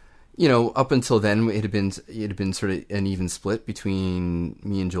up until then it had been sort of an even split between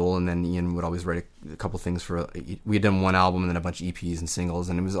me and Joel, and then Ian would always write a couple things we had done one album and then a bunch of EPs and singles,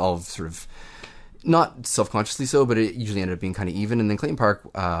 and it was all sort of not self-consciously so, but it usually ended up being kind of even. And then Clayton Park,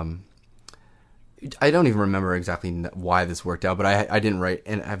 I don't even remember exactly why this worked out, but I didn't write,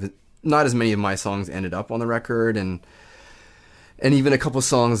 and not as many of my songs ended up on the record, and And even a couple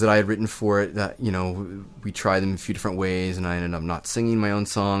songs that I had written for it that, you know, we tried them a few different ways, and I ended up not singing my own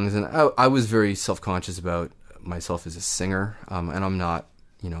songs. And I was very self-conscious about myself as a singer. And I'm not,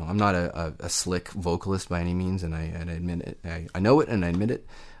 you know, I'm not a slick vocalist by any means, and I admit it. I know it, and I admit it.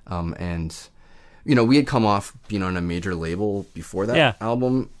 And, you know, we had come off being on a major label before that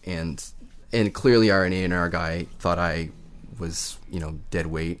album, and clearly our A&R guy thought I was, you know, dead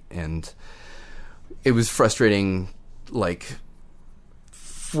weight, and it was frustrating, like,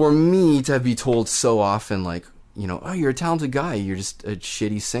 for me to be told so often, like, you know, oh, you're a talented guy, you're just a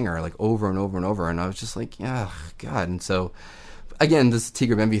shitty singer, like, over and over and over. And I was just like, yeah, God. And so, again, this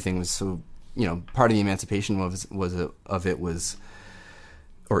Tiger Benvie thing was so, you know, part of the emancipation of it was,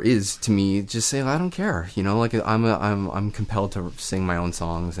 or is, to me, just say, I don't care. You know, like, I'm compelled to sing my own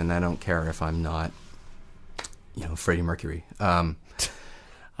songs, and I don't care if I'm not, you know, Freddie Mercury. I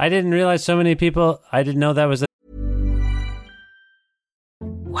didn't realize so many people, I didn't know that was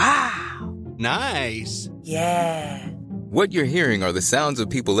Wow. Nice. Yeah. What you're hearing are the sounds of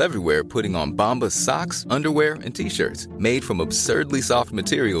people everywhere putting on Bombas socks, underwear, and T-shirts made from absurdly soft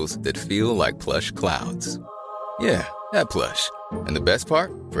materials that feel like plush clouds. Yeah, that plush. And the best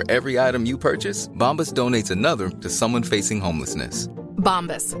part? For every item you purchase, Bombas donates another to someone facing homelessness.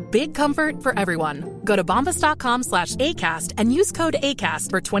 Bombas. Big comfort for everyone. Go to bombas.com/ACAST and use code ACAST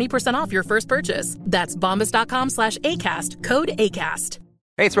for 20% off your first purchase. That's bombas.com/ACAST. Code ACAST.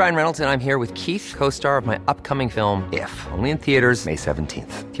 Hey, it's Ryan Reynolds, and I'm here with Keith, co-star of my upcoming film, If, only in theaters May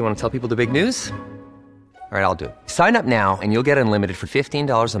 17th. Do you want to tell people the big news? All right, I'll do it. Sign up now and you'll get unlimited for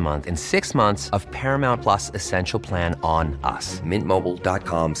 $15 a month and 6 months of Paramount Plus Essential Plan on us.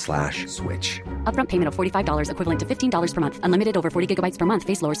 MintMobile.com/switch. Upfront payment of $45 equivalent to $15 per month. Unlimited over 40 gigabytes per month.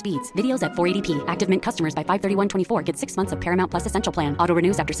 Face lower speeds. Videos at 480p. Active Mint customers by 531.24 get 6 months of Paramount Plus Essential Plan. Auto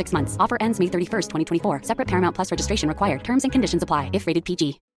renews after 6 months. Offer ends May 31st, 2024. Separate Paramount Plus registration required. Terms and conditions apply if rated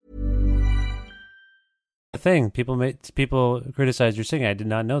PG. the thing. People criticize your singing. I did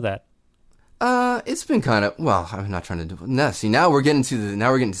not know that. It's been kind of, well, I'm not trying to do, no, see, now we're getting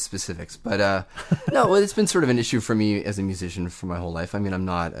to specifics, but, no, it's been sort of an issue for me as a musician for my whole life. I mean, I'm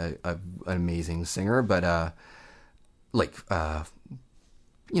not an amazing singer, but, a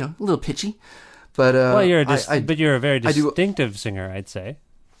little pitchy, but, well, you're a very distinctive singer, I'd say.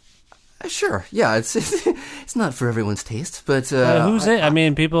 Sure, yeah, it's not for everyone's taste, but, who's it? I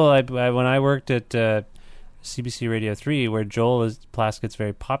mean, people, when I worked at, CBC Radio 3, where Joel Plaskett's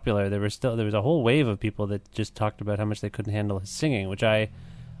very popular, there was a whole wave of people that just talked about how much they couldn't handle his singing, which I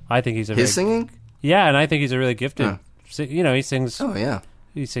think he's singing? Yeah, and I think he's a really gifted, he sings. Oh yeah,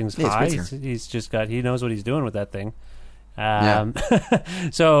 he sings high. He knows what he's doing with that thing. Yeah.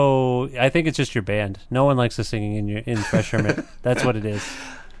 So I think it's just your band. No one likes the singing in Fresh Hermit. That's what it is.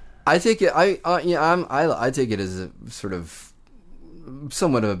 I take it. I take it as a sort of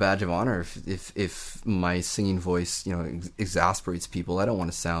somewhat of a badge of honor if my singing voice, exasperates people. I don't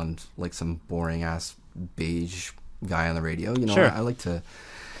want to sound like some boring ass beige guy on the radio. Sure. I like to.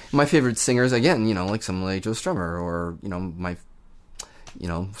 My favorite singers, again, like someone like Joe Strummer, or some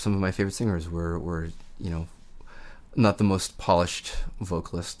of my favorite singers were not the most polished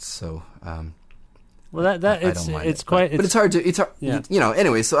vocalists. So. Well, it's hard to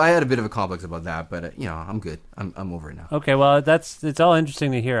anyway. So I had a bit of a complex about that, but I'm good. I'm over it now. Okay, well, it's all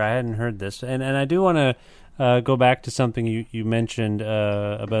interesting to hear. I hadn't heard this, and I do want to go back to something you mentioned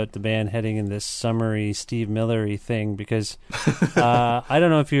about the band heading in this summery Steve Miller-y thing, because I don't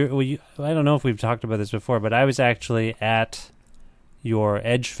know if we've talked about this before, but I was actually at your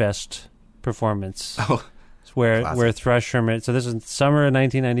Edgefest performance. Oh. Where Thrush Hermit. So this is summer of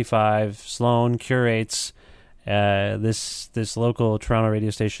 1995. Sloan curates this local Toronto radio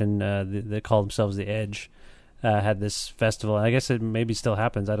station that called themselves The Edge. Had this festival, and I guess it maybe still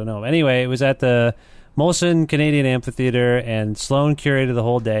happens. I don't know. Anyway, it was at the Molson Canadian Amphitheater, and Sloan curated the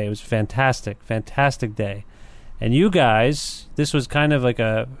whole day. It was fantastic day. And you guys, this was kind of like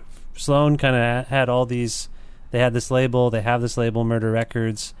Sloan kind of had all these. They had this label. They have this label, Murder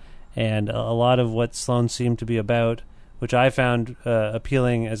Records. And a lot of what Sloan seemed to be about, which I found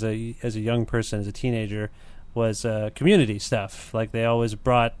appealing as a young person, as a teenager, was community stuff. Like they always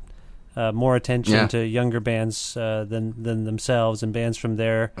brought more attention to younger bands than themselves, and bands from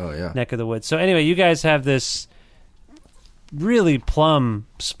their neck of the woods. So anyway, you guys have this really plum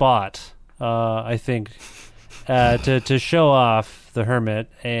spot, I think, to show off the Hermit,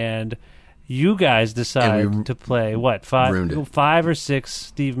 and you guys decide to play five or six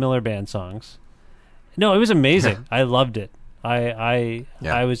Steve Miller Band songs. No, it was amazing. I loved it. I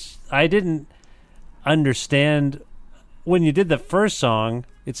didn't understand when you did the first song.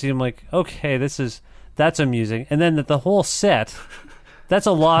 It seemed like, okay, this is That's amusing. And then the whole set, that's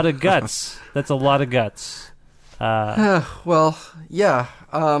a lot of guts. That's a lot of guts. Well, yeah.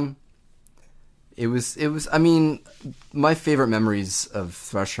 It was, I mean, my favorite memories of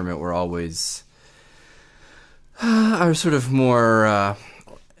Thrush Hermit were always, are sort of more,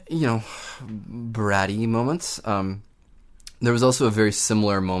 bratty moments. There was also a very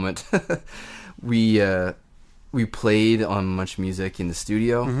similar moment. We played on Much Music in the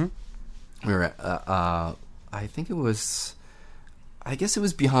studio. Mm-hmm. We were, I guess it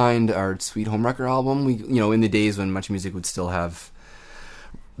was behind our Sweet Home Wrecker album. We, in the days when Much Music would still have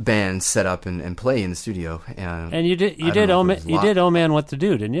bands set up and play in the studio. And you did Oh Man What to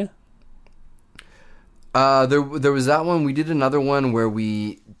Do, didn't you? There was that one. We did another one where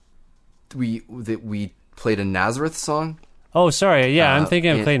we played a Nazareth song. Oh, sorry. Yeah, I'm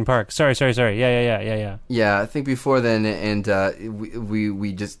thinking of Clayton Park. Sorry. Yeah. Yeah, I think before then, and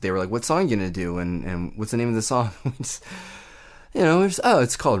we just, they were like, "What song are you gonna do?" And what's the name of the song? We just,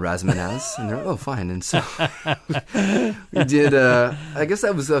 it's called Razmanaz, and they're like, "Oh, fine." And so we did. I guess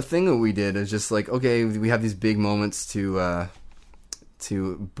that was the thing that we did. Is just like, okay, we have these big moments to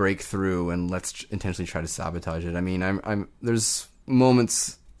break through, and let's intentionally try to sabotage it. I mean, there's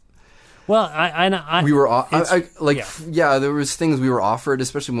moments. Well, we were there was things we were offered,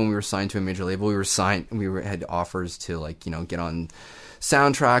 especially when we were signed to a major label. Had offers to get on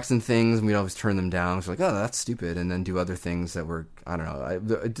soundtracks and things, and we'd always turn them down. It was like, oh, that's stupid, and then do other things that were, I don't know.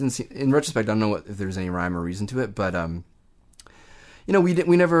 It didn't seem, in retrospect, I don't know if there's any rhyme or reason to it, but we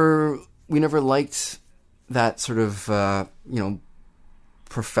never liked that sort of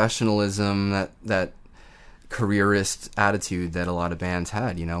professionalism, that careerist attitude that a lot of bands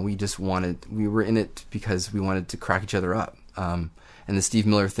had. We were in it because we wanted to crack each other up. And the Steve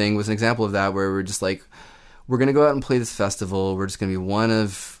Miller thing was an example of that, where we were just like, we're going to go out and play this festival. We're just going to be one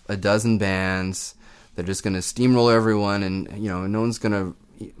of a dozen bands. They're just going to steamroll everyone, and no one's going to,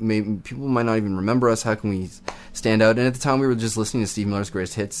 maybe people might not even remember us. How can we stand out? And at the time we were just listening to Steve Miller's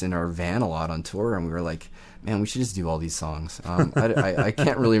greatest hits in our van a lot on tour, and we were like, man, we should just do all these songs. I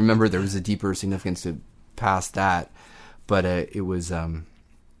can't really remember there was a deeper significance to past that, but it was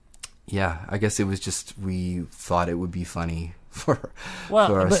I guess it was just, we thought it would be funny for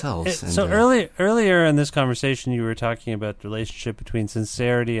ourselves. Earlier in this conversation, you were talking about the relationship between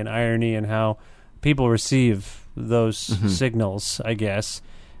sincerity and irony and how people receive those signals, I guess.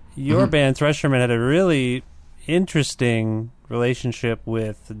 Your band, Thrush Hermit, had a really interesting relationship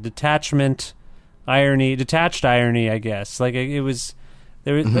with detached irony, I guess. Like, it was,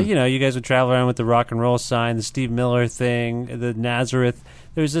 there was, you guys would travel around with the rock and roll sign, the Steve Miller thing, the Nazareth.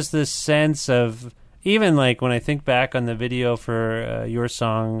 There was just this sense of, even like when I think back on the video for your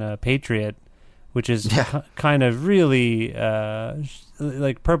song Patriot, which is kind of really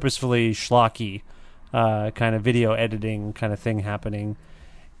like purposefully schlocky kind of video editing kind of thing happening.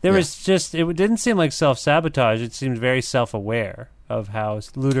 There was just, it didn't seem like self-sabotage. It seemed very self-aware of how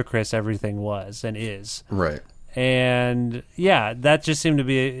ludicrous everything was and is. Right. And that just seemed to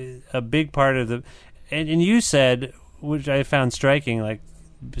be a big part of the, and you said, which I found striking, like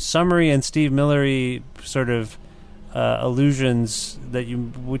Summery and Steve Millery sort of allusions that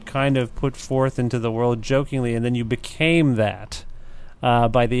you would kind of put forth into the world jokingly, and then you became that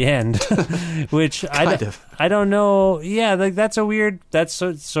by the end, which I don't know. Yeah, like that's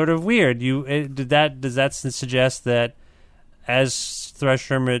sort of weird. Does that suggest that as Thrush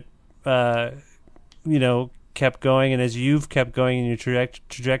Hermit, kept going, and as you've kept going in your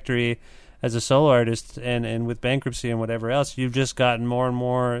trajectory as a solo artist and with Bankruptcy and whatever else, you've just gotten more and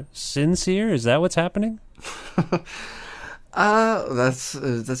more sincere? Is that what's happening? That's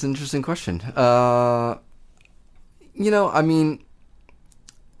an interesting question. I mean,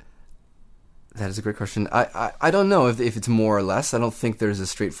 that is a great question. I don't know if it's more or less. I don't think there's a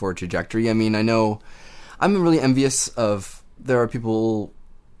straightforward trajectory. I mean, I know I'm really envious of, there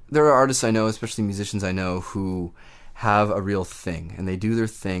are artists I know, especially musicians I know, who have a real thing, and they do their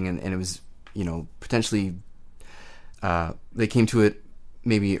thing, and it was, potentially they came to it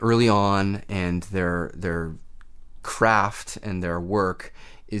maybe early on, and their craft and their work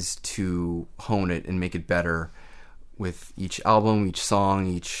is to hone it and make it better with each album, each song,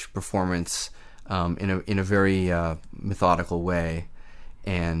 each performance, in a very methodical way,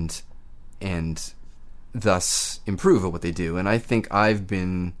 and thus improve at what they do. And I think I've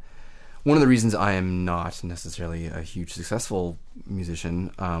been one of the reasons I am not necessarily a huge successful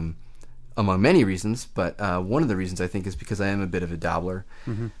musician, among many reasons, but one of the reasons I think is because I am a bit of a dabbler,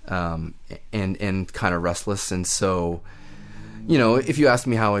 and kind of restless. And so, if you ask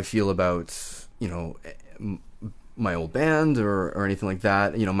me how I feel about, my old band or anything like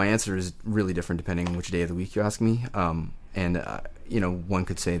that. My answer is really different depending on which day of the week you ask me. One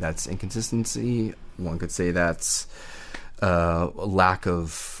could say that's inconsistency. One could say that's a lack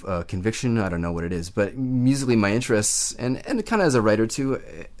of conviction. I don't know what it is, but musically, my interests and kind of as a writer too,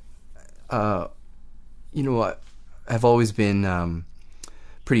 have always been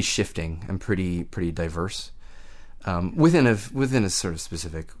pretty shifting and pretty diverse within a sort of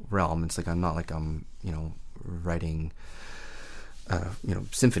specific realm. It's like I'm not like I'm writing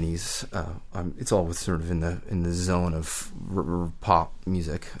symphonies. It's all sort of in the zone of pop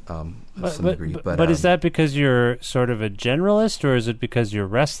music of some degree. But is that because you're sort of a generalist, or is it because you're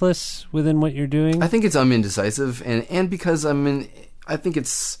restless within what you're doing? I think I'm indecisive, and because I think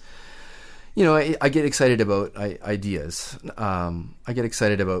it's, I get excited about ideas. I get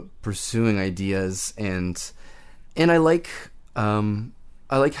excited about pursuing ideas, and I like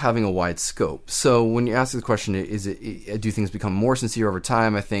having a wide scope. So when you ask the question, do things become more sincere over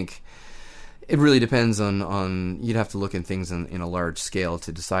time? I think it really depends on you'd have to look at things in a large scale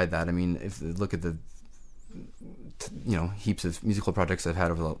to decide that. I mean, if you look at the heaps of musical projects I've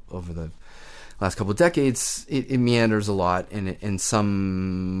had over the last couple of decades, it meanders a lot, and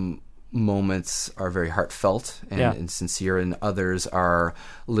some moments are very heartfelt and sincere, and others are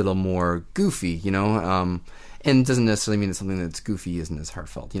a little more goofy, and it doesn't necessarily mean that something that's goofy isn't as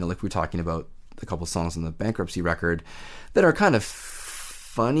heartfelt. Like we're talking about a couple songs on the Bankruptcy record that are kind of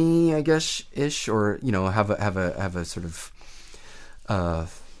funny, I guess, ish, or have a sort of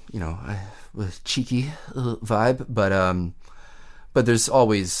cheeky vibe, but there's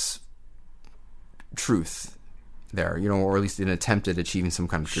always truth there, or at least an attempt at achieving some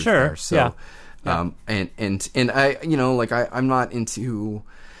kind of truth there. So, and I, I'm not into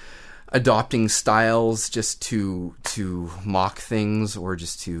adopting styles just to mock things, or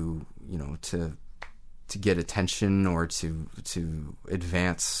just to get attention, or to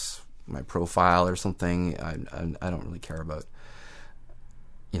advance my profile or something. I don't really care about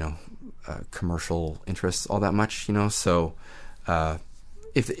commercial interests all that much. So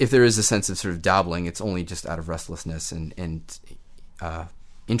if there is a sense of sort of dabbling, it's only just out of restlessness and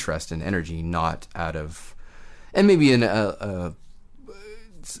interest and energy, not out of, and maybe in a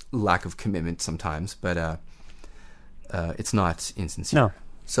lack of commitment sometimes, but it's not insincere. No.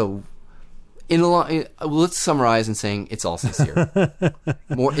 So let's summarize in saying it's all sincere.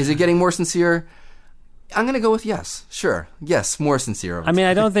 Is it getting more sincere? I'm going to go with yes. Sure. Yes, more sincere. I mean,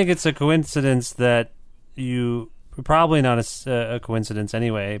 I don't think it's a coincidence that probably not a coincidence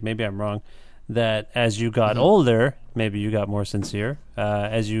anyway, maybe I'm wrong, that as you got older, maybe you got more sincere,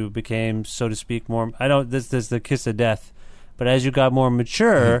 as you became, so to speak, more, this is the kiss of death, but as you got more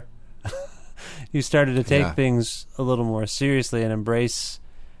mature, you started to take things a little more seriously and embrace,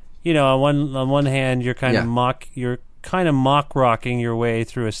 on one hand, you're kind of mock rocking your way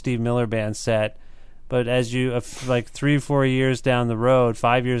through a Steve Miller Band set, but as you, 3-4 years down the road,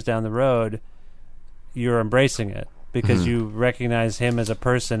 5 years down the road, you're embracing it because you recognize him as a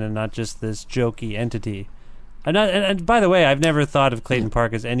person and not just this jokey entity. And by the way, I've never thought of Clayton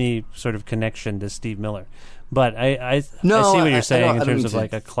Park as any sort of connection to Steve Miller, but I see what you're saying in terms of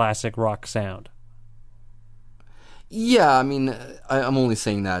like a classic rock sound. Yeah, I mean, I'm only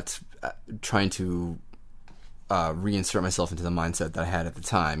saying that trying to reinsert myself into the mindset that I had at the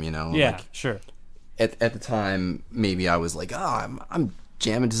time. Sure. At the time, maybe I was like, I'm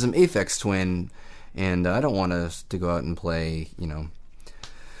jamming to some Aphex Twin. And I don't want us to go out and play,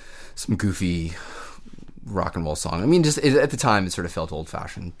 some goofy rock and roll song. I mean, just at the time, it sort of felt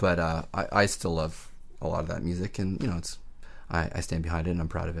old-fashioned. But I still love a lot of that music, and I stand behind it, and I'm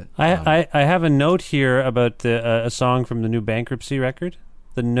proud of it. I have a note here about a song from the new Bankruptcy record.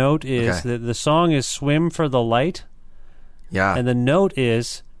 The note is that the song is "Swim for the Light." Yeah, and the note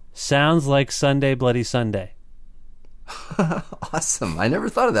is "Sounds like Sunday, Bloody Sunday." Awesome. I never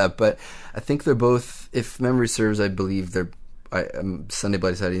thought of that, but I think they're both, if memory serves, I believe they're Sunday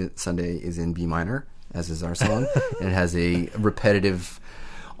Bloody Sunday is in B minor, as is our song, and it has a repetitive,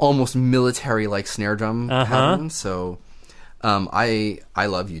 almost military-like snare drum pattern. So I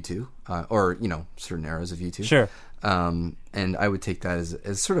love U2, or certain eras of U2. Sure. And I would take that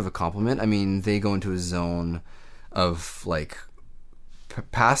as sort of a compliment. I mean, they go into a zone of like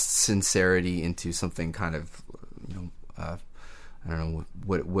past sincerity into something kind of I don't know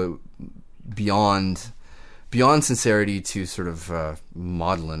what beyond sincerity to sort of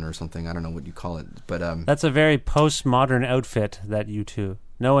maudlin or something. I don't know what you call it, but that's a very postmodern outfit. That U2.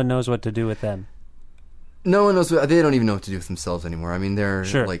 No one knows what to do with them. No one knows. They don't even know what to do with themselves anymore. I mean, they're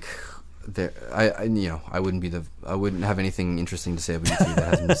like I wouldn't have anything interesting to say about U2 that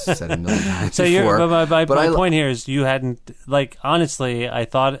hasn't been said a million times so before. My point here is you hadn't, like, honestly, I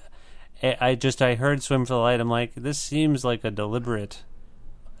thought, I heard Swim for the Light. I'm like, this seems like a deliberate,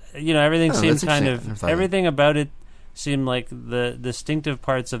 everything seemed kind of, everything about it seemed like the distinctive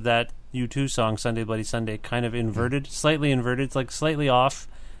parts of that U2 song, Sunday Bloody Sunday, kind of inverted, slightly inverted. It's like slightly off,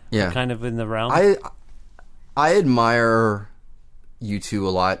 kind of in the realm. I admire U2 a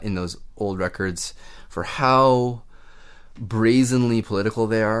lot in those old records for how brazenly political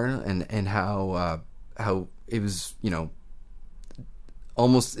they are, and how it was,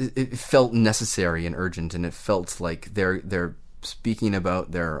 almost it felt necessary and urgent, and it felt like they're speaking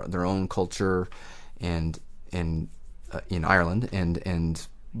about their own culture and in Ireland and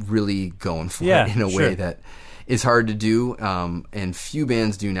really going for it in a way that is hard to do, and few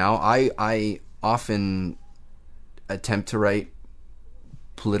bands do now. I often attempt to write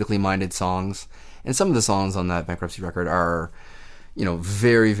politically minded songs, and some of the songs on that Bankruptcy record are,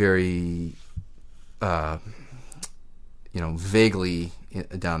 very, very, vaguely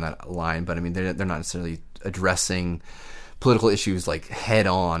down that line. But I mean, they're not necessarily addressing political issues like head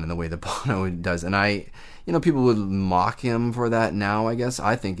on in the way that Bono does. And people would mock him for that now. I guess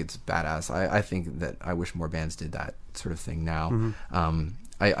I think it's badass. I think that I wish more bands did that sort of thing now. Mm-hmm.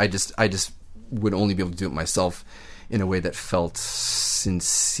 I just would only be able to do it myself in a way that felt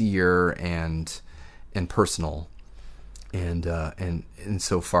sincere and personal, and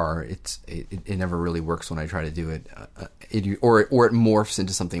so far it never really works when I try to do it, or it morphs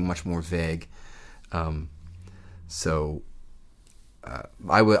into something much more vague. I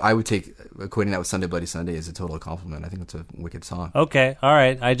would take equating that with Sunday Bloody Sunday as a total compliment. I think it's a wicked song. Okay, all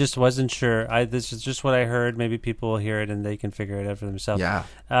right. I just wasn't sure. This is just what I heard. Maybe people will hear it and they can figure it out for themselves. Yeah.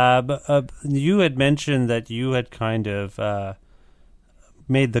 But you had mentioned that you had kind of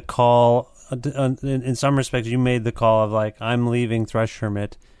made the call. In some respects, you made the call of like, I'm leaving Thrush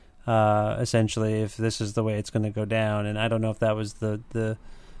Hermit. Essentially, if this is the way it's going to go down, and I don't know if that was the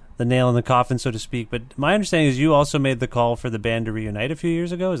nail in the coffin, so to speak. But my understanding is you also made the call for the band to reunite a few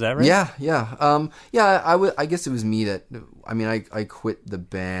years ago. Is that right? Yeah. I guess it was me that. I mean, I quit the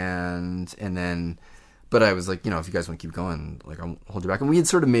band, and then, but I was like, if you guys want to keep going, like, I'll hold you back. And we had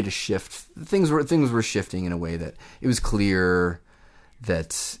sort of made a shift. Things were shifting in a way that it was clear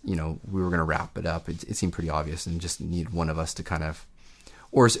that we were going to wrap it up. It seemed pretty obvious, and just need one of us to kind of.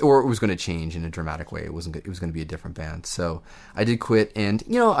 Or it was going to change in a dramatic way. It was going to be a different band. So I did quit, and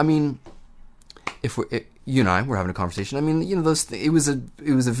I mean, if you and I were having a conversation, I mean, it was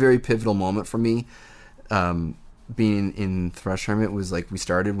a very pivotal moment for me. Being in Thrush Hermit was like, we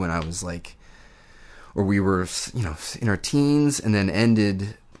started when I was like, or we were in our teens, and then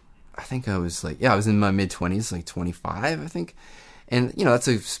ended. I think I was like, I was in my mid-20s, like 25, I think. And that's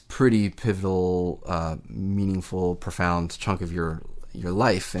a pretty pivotal, meaningful, profound chunk of your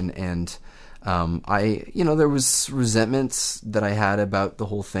life, and I there was resentments that I had about the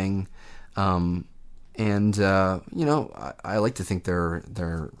whole thing, and I like to think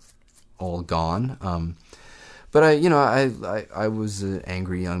they're all gone, but I was an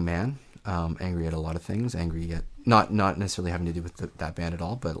angry young man, angry at a lot of things, angry at not necessarily having to do with that band at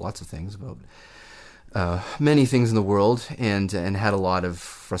all, but lots of things about many things in the world, and had a lot of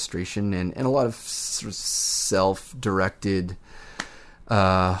frustration and a lot of sort of self-directed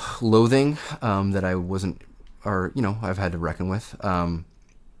loathing that I wasn't, or I've had to reckon with, and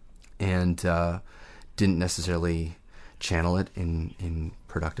didn't necessarily channel it in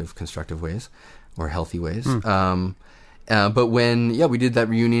productive, constructive ways or healthy ways. But when we did that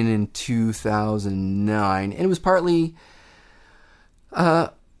reunion in 2009, and it was partly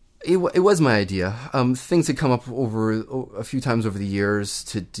it was my idea. Things had come up over a few times over the years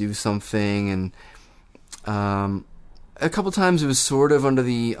to do something, and a couple times it was sort of under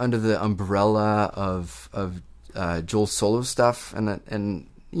the umbrella of Joel's solo stuff, and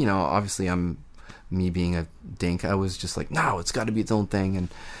obviously me being a dink, I was just like, no, it's got to be its own thing, and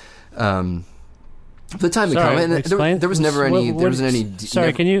the time had come, and there was never any. There wasn't any.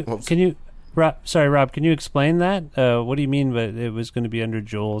 Sorry, can you? Rob, can you explain that? What do you mean? But it was going to be under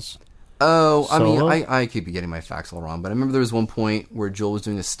Joel's. Oh, solo? I mean, I could be getting my facts all wrong, but I remember there was one point where Joel was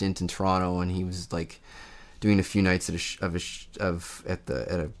doing a stint in Toronto, and he was like doing a few nights at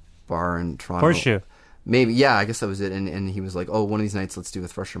a bar in Toronto. Horseshoe. Maybe, yeah, I guess that was it. And he was like, "Oh, one of these nights, let's do a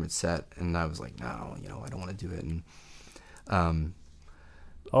Thrush Hermit set." And I was like, "No, I don't want to do it." And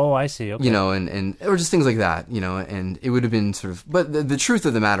oh, I see. Okay. And or just things like that, and it would have been sort of. But the truth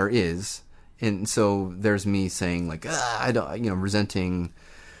of the matter is, and so there's me saying like, I don't, resenting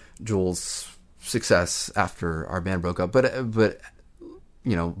Joel's success after our band broke up, but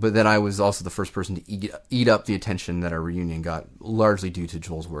but then I was also the first person to eat up the attention that our reunion got, largely due to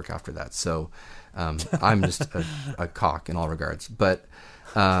Joel's work after that. So I'm just a cock in all regards. But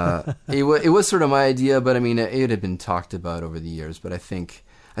it was sort of my idea, but I mean, it had been talked about over the years. But I think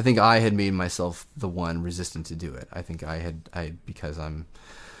I had made myself the one resistant to do it. I think because I'm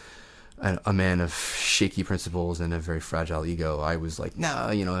a man of shaky principles and a very fragile ego, I was like, no,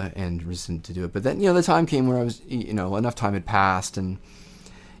 and resistant to do it. But then, the time came where I was, enough time had passed, and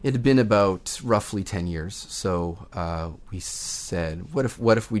it had been about roughly 10 years. So we said,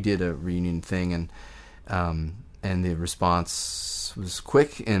 what if we did a reunion thing? And the response was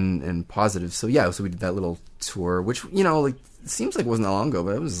quick and positive. So so we did that little tour, which, it seems like it wasn't that long ago,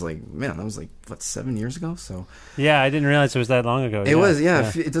 but it was like, man, that was like, 7 years ago? So yeah, I didn't realize it was that long ago. It was,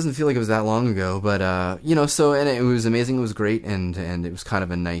 yeah. It doesn't feel like it was that long ago, but, so, and it was amazing. It was great. And it was kind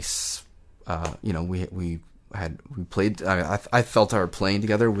of a nice, we played, I felt our playing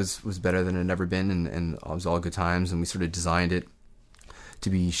together was better than it had ever been. And it was all good times. And we sort of designed it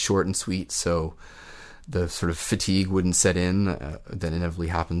to be short and sweet. So the sort of fatigue wouldn't set in that inevitably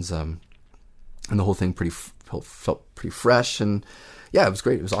happens. And the whole thing felt pretty fresh, and it was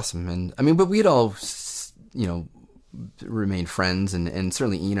great. It was awesome. And I mean, but we'd all, remained friends, and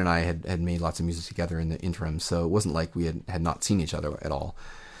certainly Ian and I had made lots of music together in the interim. So it wasn't like we had not seen each other at all.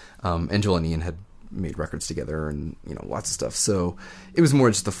 And Joel and Ian had made records together and, lots of stuff. So it was more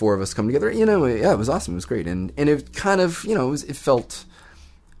just the four of us come together, it was awesome. It was great. And it kind of,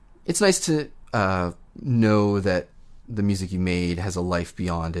 it's nice to, know that the music you made has a life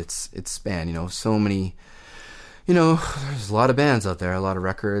beyond its span. So many, there's a lot of bands out there, a lot of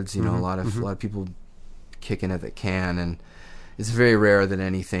records, a lot of people kicking it that can, and it's very rare that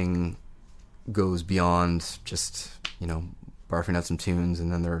anything goes beyond just, barfing out some tunes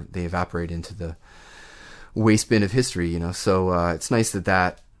and then they evaporate into the waste bin of history, So it's nice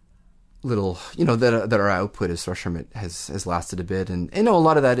that little, that our output as Thrush Hermit has lasted a bit, and a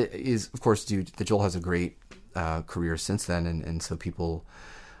lot of that is, of course, due to Joel has a great career since then, and so people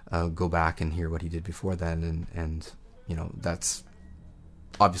go back and hear what he did before then, and that's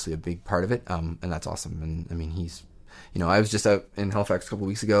obviously a big part of it, and that's awesome. And I mean, he's, I was just out in Halifax a couple of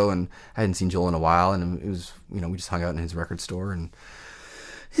weeks ago, and I hadn't seen Joel in a while, and it was, we just hung out in his record store, and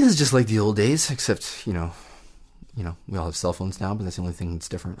it was just like the old days, except we all have cell phones now, but that's the only thing that's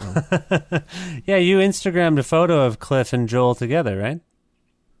different, really. Yeah, you Instagrammed a photo of Cliff and Joel together, right?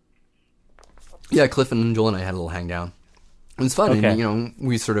 Yeah, Cliff and Joel and I had a little hang down. It was fun, okay. And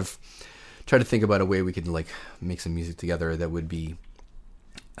we sort of tried to think about a way we could make some music together that would be,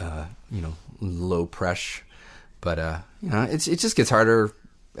 low pressure. But it just gets harder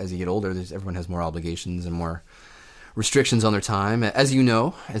as you get older. Everyone has more obligations and more restrictions on their time. As you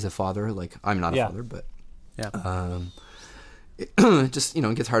know, as a father, I'm not a father, but. Yeah. It just,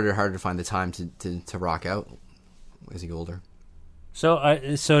 it gets harder and harder to find the time to rock out as you get older.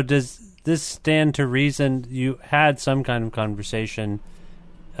 So does this stand to reason? You had some kind of conversation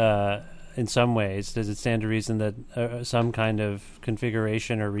in some ways. Does it stand to reason that some kind of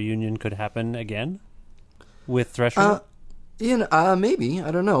configuration or reunion could happen again with Thrush Hermit? Maybe. I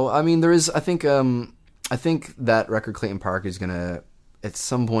don't know. I mean, there is, I think that record, Clayton Park, is going to at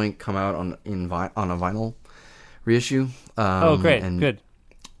some point come out on a vinyl reissue. Great. Good.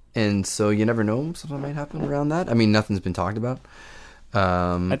 And so you never know, something might happen around that. I mean, nothing's been talked about.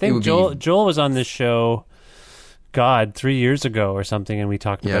 I think Joel was on this show, 3 years ago or something, and we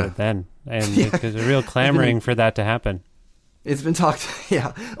talked about it then. And there's a real clamoring for that to happen. It's been talked,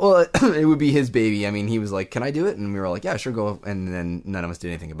 yeah. Well, it would be his baby. I mean, he was like, can I do it? And we were like, yeah, sure, go. And then none of us did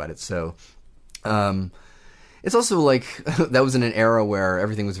anything about it. So it's also that was in an era where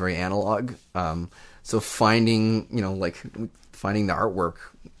everything was very analog. So finding the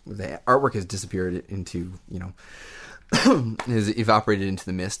artwork has disappeared into, has evaporated into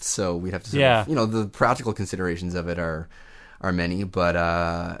the mist. So we'd have to the practical considerations of it are many, but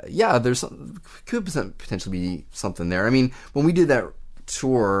there's could potentially be something there. I mean, when we did that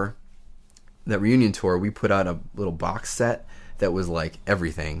reunion tour, we put out a little box set that was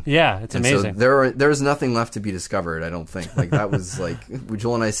everything. Yeah, it's amazing. So there's nothing left to be discovered, I don't think. That was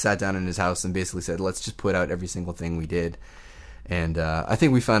Joel and I sat down in his house and basically said, let's just put out every single thing we did. And I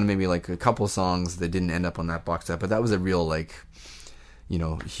think we found maybe a couple songs that didn't end up on that box set, but that was a real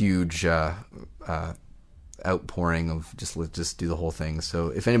huge outpouring of let's just do the whole thing. So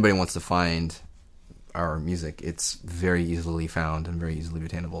if anybody wants to find our music, it's very easily found and very easily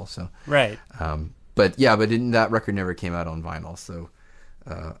attainable. So right. But that record never came out on vinyl, so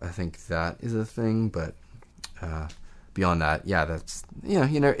I think that is a thing. But beyond that,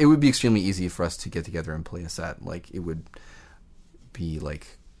 it would be extremely easy for us to get together and play a set. It would be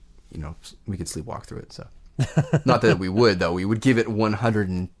like, we could sleepwalk through it. So, not that we would, though. We would give it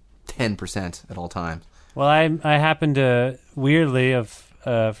 110% at all times. Well, I happen to, weirdly,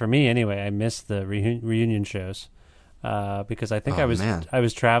 for me anyway, I missed the reunion shows because I think I was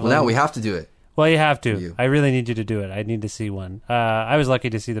traveling. Well, now we have to do it. Well, you have to. I really need you to do it. I need to see one. I was lucky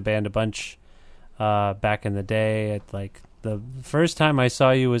to see the band a bunch back in the day. At like the first time I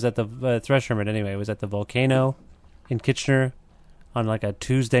saw you was at the Thresh Hermit. Anyway, it was at the Volcano in Kitchener on like a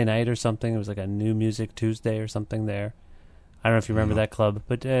Tuesday night or something. It was like a New Music Tuesday or something there. I don't know if you remember that club,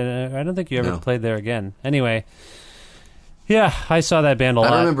 but I don't think you ever played there again. Anyway, yeah, I saw that band a lot.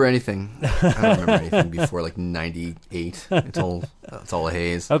 I don't remember anything. I don't remember anything before like '98. It's all a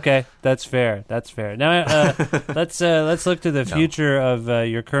haze. Okay, that's fair. That's fair. Now let's look to the future of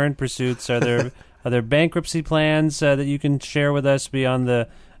your current pursuits. Are there bankruptcy plans that you can share with us beyond the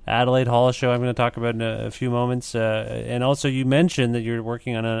Adelaide Hall show I'm going to talk about in a few moments? And also, you mentioned that you're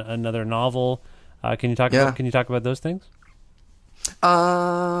working on another novel. Can you talk about those things?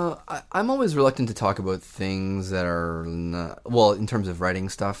 I'm always reluctant to talk about things that are not, well, in terms of writing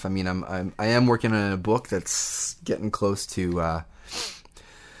stuff. I mean, I am working on a book that's getting close to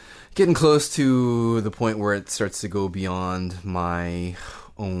the point where it starts to go beyond my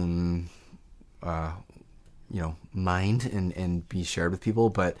own, mind and be shared with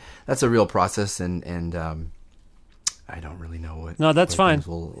people. But that's a real process, and I don't really know what. No, that's fine. Things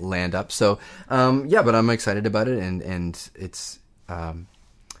will land up. So, but I'm excited about it, and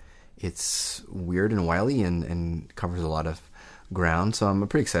it's weird and wily and covers a lot of ground. So I'm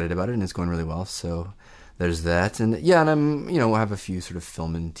pretty excited about it, and it's going really well. So there's that. And I'm, I have a few sort of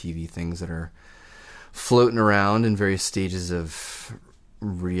film and TV things that are floating around in various stages of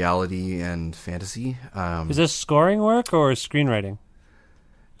reality and fantasy. Is this scoring work or screenwriting?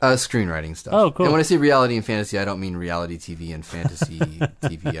 Screenwriting stuff. Oh, cool. And when I say reality and fantasy, I don't mean reality TV and fantasy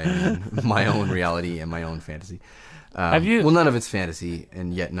TV. I mean my own reality and my own fantasy. Well, none of it's fantasy,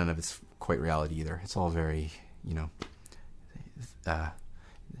 and yet none of it's quite reality either. It's all very,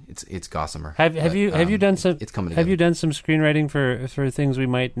 it's gossamer. Have you done some? It's coming. Have you done some screenwriting for things we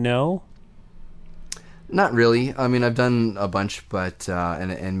might know? Not really. I mean, I've done a bunch, but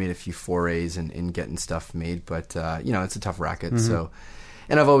and made a few forays in getting stuff made. But it's a tough racket. Mm-hmm. So,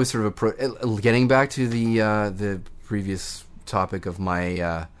 and I've always sort of getting back to the previous topic of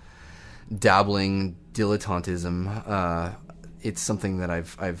my dabbling dilettantism. It's something that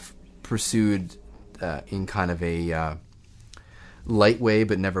I've pursued in kind of a light way,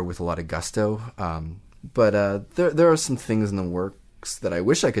 but never with a lot of gusto. But there are some things in the works that I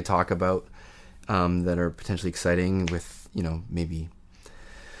wish I could talk about. That are potentially exciting with, maybe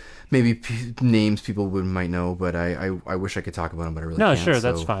names people might know, but I wish I could talk about them, but I really can't. No, sure,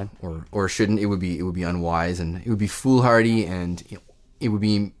 that's fine. Or shouldn't. It would be unwise, and it would be foolhardy, and it would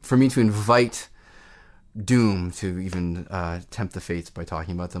be for me to invite doom to even tempt the fates by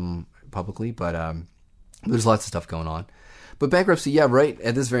talking about them publicly. But there's lots of stuff going on. But bankruptcy, yeah, right.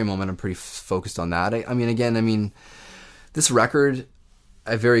 At this very moment, I'm pretty focused on that. I mean, this record,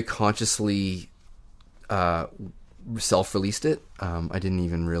 I very consciously self-released it. I didn't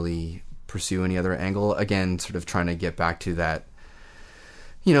even really pursue any other angle. Again, sort of trying to get back to that,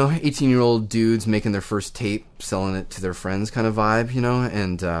 18-year-old dudes making their first tape, selling it to their friends kind of vibe,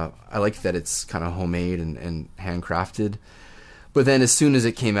 and I like that it's kind of homemade and handcrafted. But then as soon as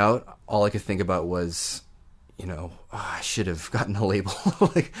it came out, all I could think about was, I should have gotten a label,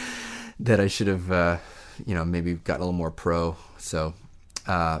 like that I should have, maybe gotten a little more pro. So,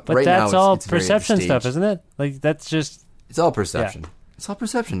 but right that's now all it's perception stuff, isn't it? Like that's just it's all perception. Yeah. It's all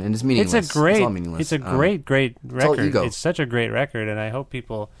perception, and it's meaningless. It's all meaningless. It's a great record. It's such a great record, and I hope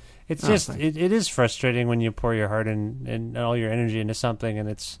people. It's just it is frustrating when you pour your heart and all your energy into something, and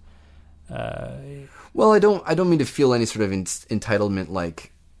it's. Well, I don't mean to feel any sort of entitlement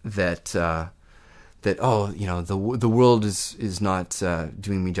like that. That the world is not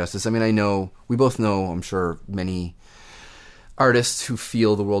doing me justice. I mean, we both know. I'm sure many artists who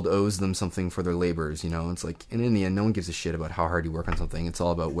feel the world owes them something for their labors. It's like, and in the end, no one gives a shit about how hard you work on something. It's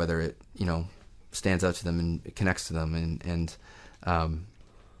all about whether it stands out to them and it connects to them. And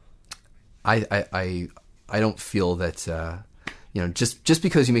I don't feel that just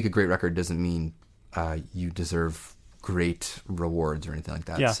because you make a great record doesn't mean you deserve great rewards or anything like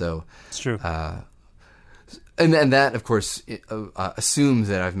that. Yeah, so it's true. And that, of course, assumes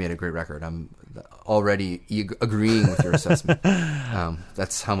that I've made a great record. I'm already agreeing with your assessment.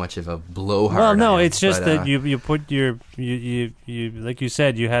 That's how much of a blowhard. Well, no, I am. It's just that you put you like you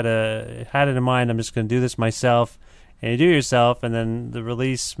said, you had it in mind. I'm just going to do this myself, and you do it yourself, and then the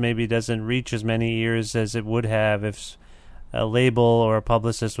release maybe doesn't reach as many ears as it would have if a label or a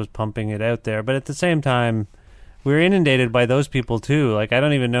publicist was pumping it out there. But at the same time, we're inundated by those people too. Like, I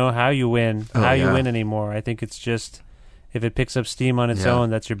don't even know how you win anymore. I think it's just, if it picks up steam on its own,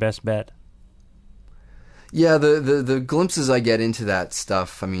 that's your best bet. Yeah, the glimpses I get into that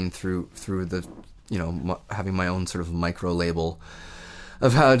stuff, I mean, through the, having my own sort of micro label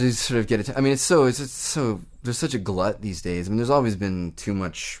of how to sort of get it. I mean, it's so there's such a glut these days. I mean, there's always been too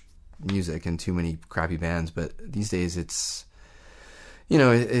much music and too many crappy bands, but these days it's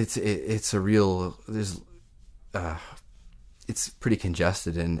a real, it's pretty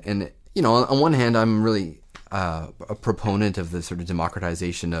congested, and on one hand, I'm really a proponent of the sort of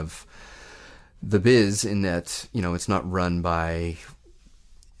democratization of the biz, in that it's not run by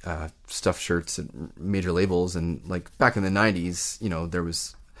stuffed shirts at major labels. And like back in the 90s, there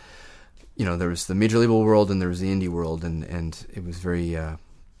was the major label world and there was the indie world, and it was very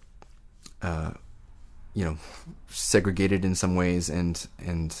segregated in some ways, and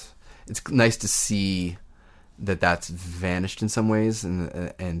it's nice to see that that's vanished in some ways, and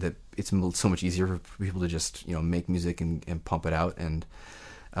that it's so much easier for people to just make music and pump it out, and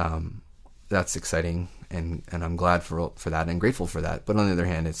that's exciting, and I'm glad for that and grateful for that. But on the other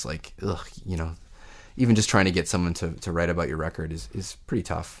hand, it's like, even just trying to get someone to write about your record is pretty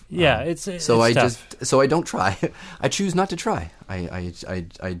tough. Yeah, it's tough. I don't try. I choose not to try.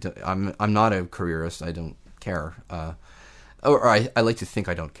 I'm not a careerist. I don't care. Or I like to think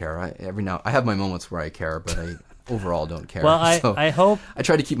I don't care. I have my moments where I care, but I overall don't care. Well, I hope I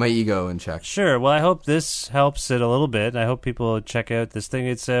try to keep my ego in check. Sure. Well, I hope this helps it a little bit. I hope people check out this thing.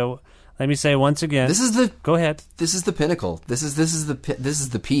 It's let me say once again. Go ahead. This is the pinnacle. This is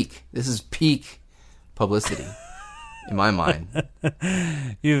the peak. This is peak publicity in my mind.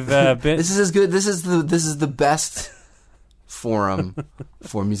 You've been. This is as good. This is the best forum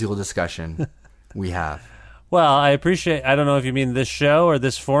for musical discussion we have. Well, I appreciate. I don't know if you mean this show or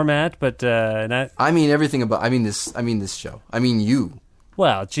this format, but I mean everything about. I mean this show. I mean you.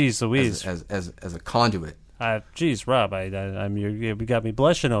 Well, geez, Louise, as a conduit. Geez, Rob, you got me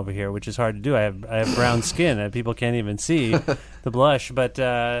blushing over here, which is hard to do. I have brown skin, and people can't even see the blush. But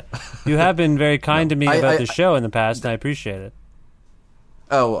you have been very kind to me about the show in the past, and I appreciate it.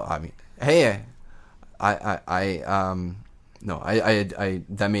 Oh, I mean, hey, no, I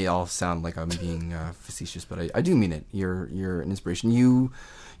that may all sound like I'm being facetious, but I do mean it. You're an inspiration. You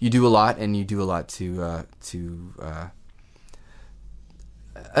do a lot, and you do a lot to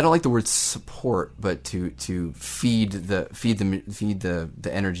I don't like the word support, but to feed the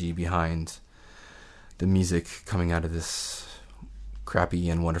energy behind the music coming out of this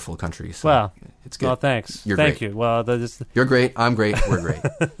crappy and wonderful country. So well, it's good. Well, thanks. You're Thank great. you. Well, you're great. I'm great. We're great.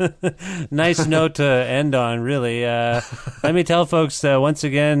 Nice note to end on, really. Let me tell folks once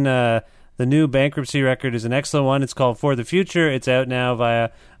again, the new Bankruptcy record is an excellent one. It's called For the Future. It's out now via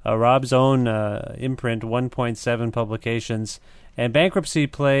Rob's own imprint, 1.7 Publications. And Bankruptcy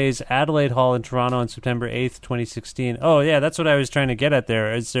plays Adelaide Hall in Toronto on September 8th, 2016. Oh, yeah, that's what I was trying to get at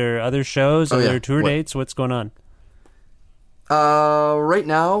there. Is there other shows? Are there tour dates? What's going on? Right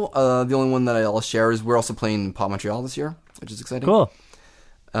now, the only one that I'll share is we're also playing Pop Montreal this year, which is exciting. Cool.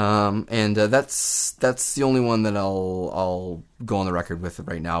 And that's the only one that I'll go on the record with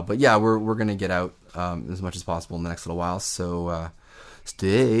right now. But yeah, we're gonna get out as much as possible in the next little while. So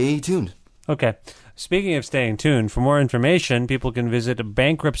stay tuned. Okay. Speaking of staying tuned, for more information, people can visit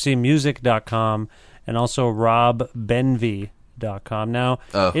bankruptcymusic.com and also robbenvie.com. Now,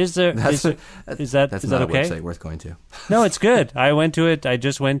 is that not okay? a website worth going to. No, it's good. I went to it. I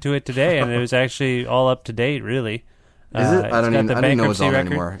just went to it today, and it was actually all up to date. Really, is it? I don't even know it's on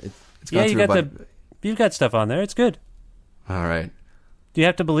anymore. You've got stuff on there. It's good. All right. You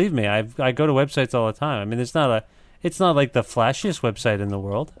have to believe me. I go to websites all the time. I mean, it's not like the flashiest website in the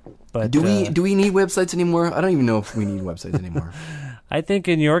world. But do we need websites anymore? I don't even know if we need websites anymore. I think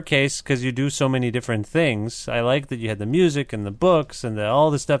in your case, because you do so many different things, I like that you had the music and the books and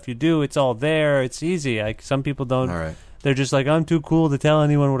all the stuff you do. It's all there. It's easy. Some people don't. All right. They're just like, I'm too cool to tell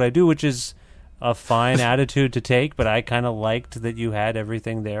anyone what I do, which is a fine attitude to take. But I kind of liked that you had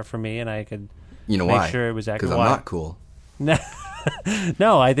everything there for me, and I could make sure it was accurate. Because I'm not cool. No,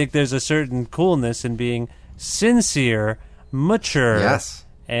 I think there's a certain coolness in being sincere, mature. Yes.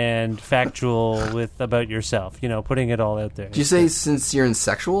 And factual about yourself, putting it all out there. Did you say sincere and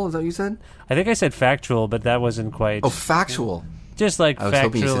sexual? Is that what you said? I think I said factual, but that wasn't quite. Oh, factual. Just like I was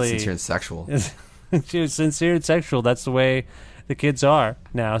hoping you said sincere and sexual. Sincere and sexual. That's the way the kids are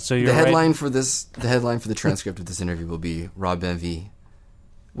now. So you're the headline for the transcript of this interview will be Rob Benvie.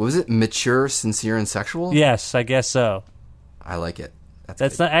 What was it? Mature, sincere, and sexual? Yes, I guess so. I like it.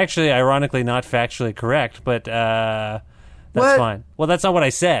 That's not actually, ironically, not factually correct, but. That's What? fine. Well, that's not what I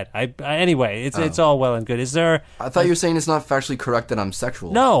said. Anyway, it's all well and good. Is there? I thought you were saying it's not factually correct that I'm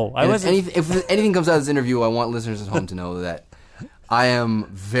sexual. No, I wasn't. If anything comes out of this interview, I want listeners at home to know that I am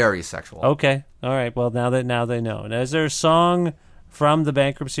very sexual. Okay, all right. Well, now they know. Now, is there a song from the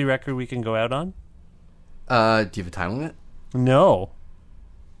Bankruptcy record we can go out on? Do you have a time limit? No.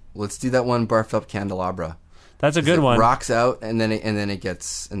 Let's do that one. Barfed Up Candelabra. That's a good one. Rocks out, and then it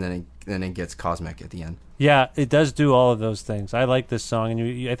gets cosmic at the end. Yeah, it does do all of those things. I like this song,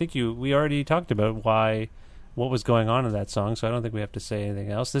 and I think we already talked about what was going on in that song, so I don't think we have to say anything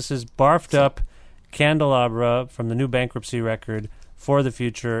else. This is Barfed Up Candelabra from the new Bankruptcy record, For the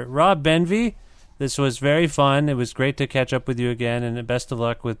Future. Rob Benvie, this was very fun. It was great to catch up with you again, and best of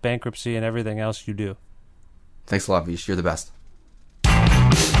luck with Bankruptcy and everything else you do. Thanks a lot, Vish. You're the best.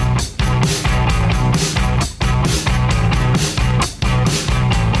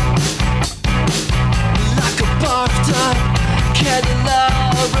 Barfed up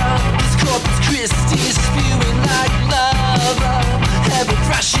candelabra, this Corpus Christi spewing like lava, ever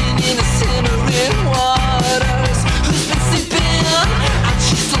crashing in the simmering waters. Who's been sleeping? I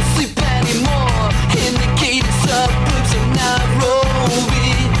just don't sleep anymore. In the gated suburbs of Nairobi,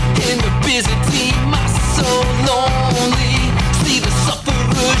 in the busy team, my soul lonely. See the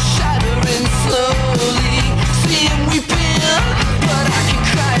sufferers shattering slowly. See him weeping, but I can't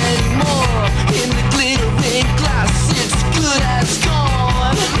cry anymore. In the glittering glass, it's good as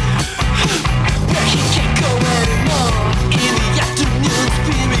gone. Where he can't go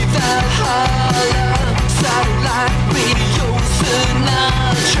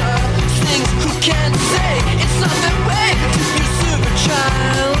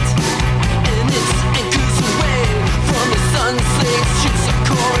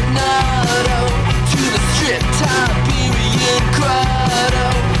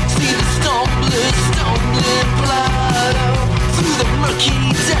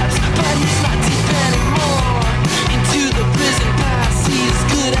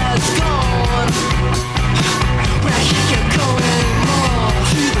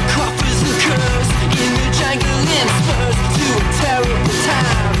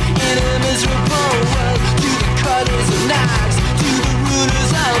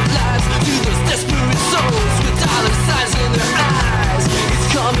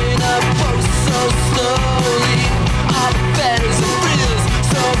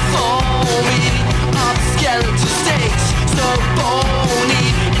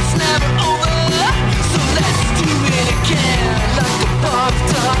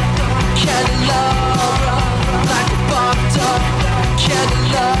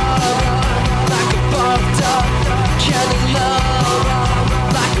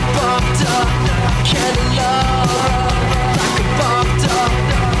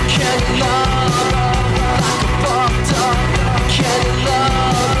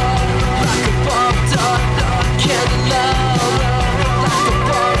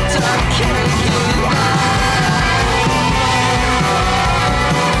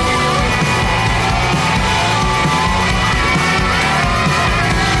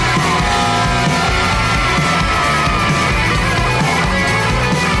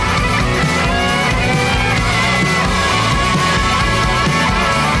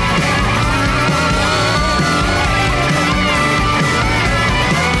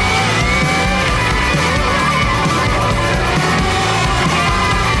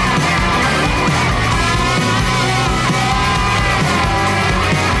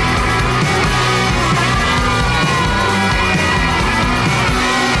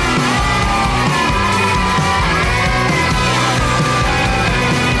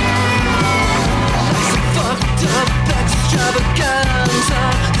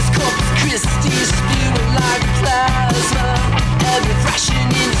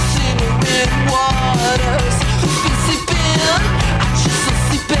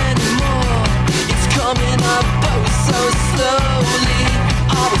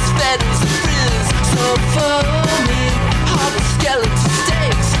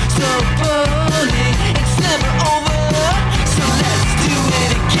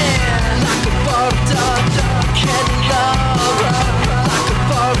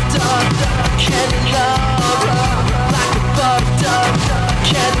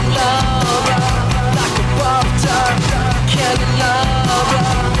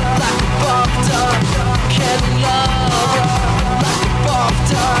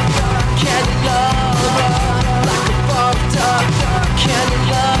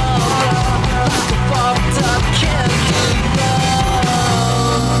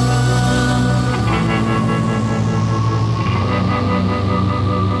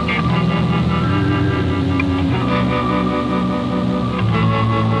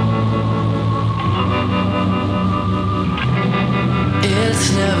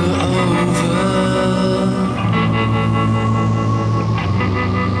It's never over.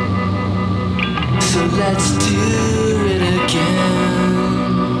 So let's do it again.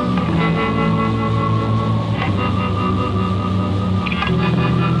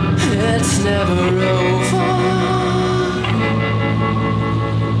 It's never over.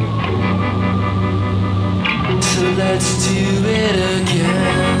 So let's do it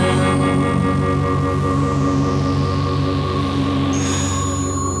again.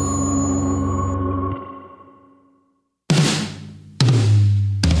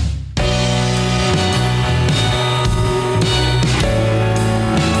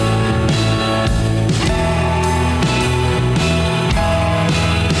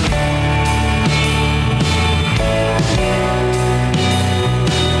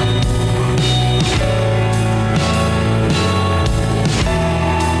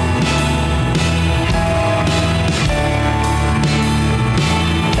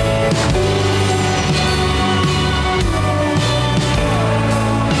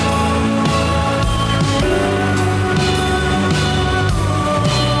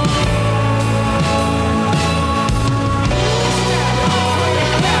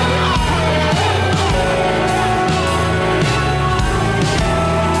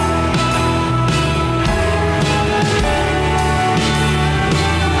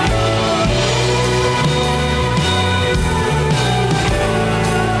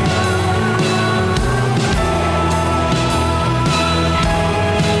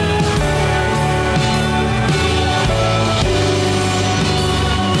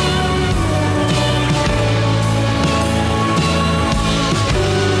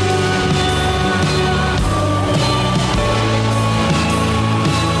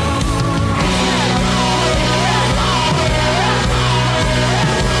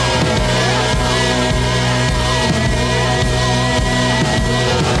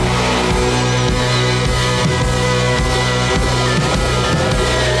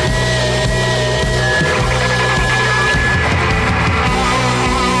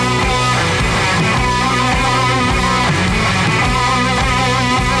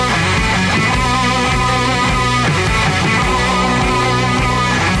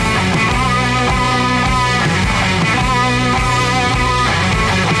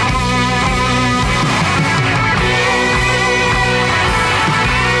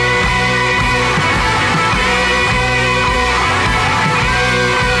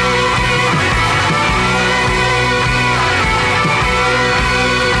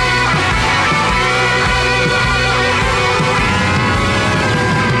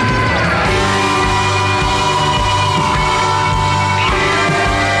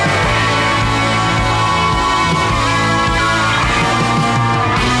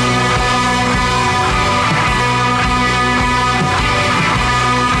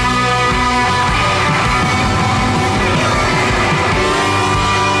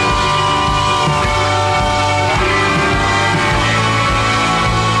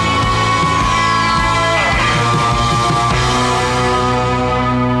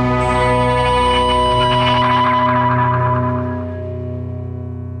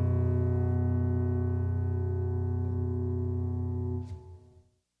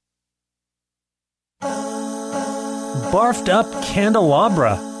 Barfed Up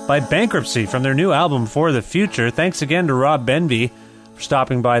Candelabra by Bankruptcy from their new album For the Future. Thanks again to Rob Benvie for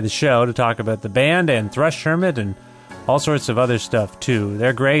stopping by the show to talk about the band and Thrush Hermit and all sorts of other stuff too.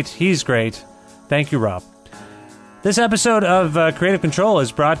 They're great. He's great. Thank you, Rob. This episode of Creative Control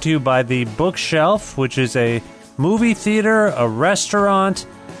is brought to you by The Bookshelf, which is a movie theater, a restaurant,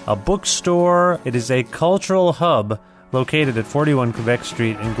 a bookstore. It is a cultural hub located at 41 Quebec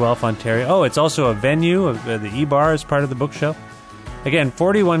Street in Guelph, Ontario. Oh, it's also a venue. The E-Bar is part of the Bookshelf. Again,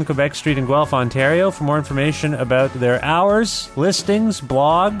 41 Quebec Street in Guelph, Ontario. For more information about their hours, listings,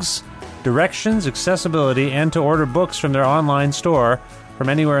 blogs, directions, accessibility, and to order books from their online store from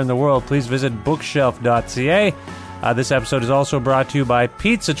anywhere in the world, please visit bookshelf.ca. This episode is also brought to you by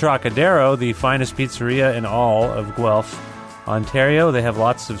Pizza Trocadero, the finest pizzeria in all of Guelph, Ontario. They have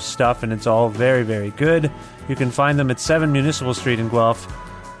lots of stuff, and it's all very, very good. You can find them at 7 Municipal Street in Guelph,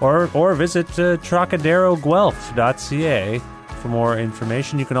 or visit trocaderoguelph.ca for more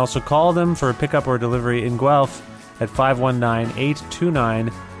information. You can also call them for a pickup or delivery in Guelph at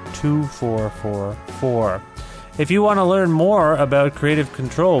 519-829-2444. If you want to learn more about Creative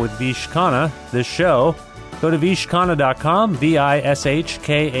Control with Vish Khanna, this show, go to vishkhanna.com,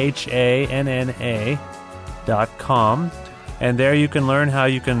 VISHKHANNA.com. And there you can learn how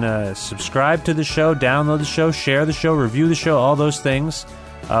you can subscribe to the show, download the show, share the show, review the show, all those things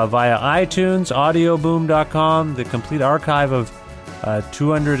via iTunes, audioboom.com, the complete archive of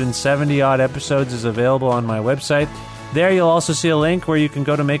 270 odd episodes is available on my website. There you'll also see a link where you can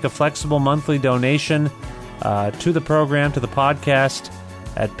go to make a flexible monthly donation to the program, to the podcast,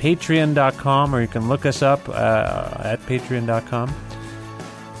 at patreon.com, or you can look us up at patreon.com.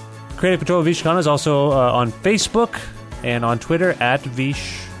 Creative Control of Vish Khanna is also on Facebook and on Twitter at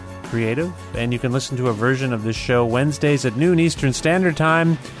Vish Creative, and you can listen to a version of this show Wednesdays at noon Eastern Standard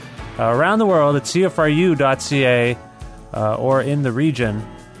Time around the world at CFRU.ca or in the region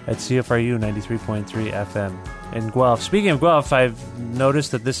at CFRU 93.3 FM in Guelph. Speaking of Guelph, I've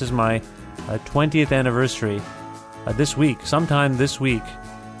noticed that this is my 20th anniversary this week. Sometime this week,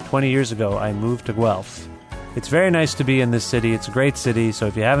 20 years ago, I moved to Guelph. It's very nice to be in this city. It's a great city, so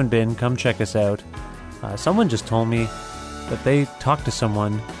if you haven't been, come check us out. Someone just told me that they talked to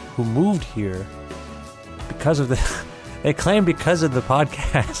someone who moved here because of the... They claim because of the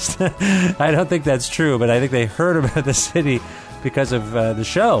podcast. I don't think that's true, but I think they heard about the city because of the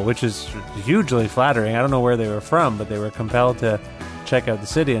show, which is hugely flattering. I don't know where they were from, but they were compelled to check out the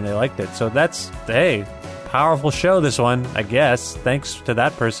city and they liked it. So that's, hey, powerful show, this one, I guess. Thanks to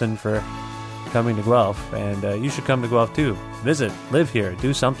that person for coming to Guelph. And you should come to Guelph too. Visit, live here,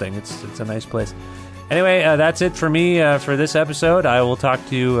 do something. It's a nice place. Anyway, that's it for me for this episode. I will talk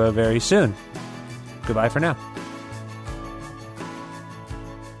to you very soon. Goodbye for now.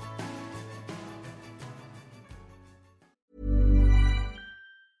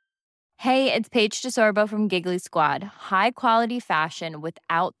 Hey, it's Paige DeSorbo from Giggly Squad. High quality fashion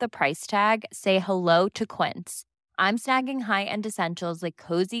without the price tag. Say hello to Quince. I'm snagging high-end essentials like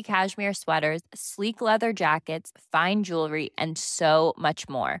cozy cashmere sweaters, sleek leather jackets, fine jewelry, and so much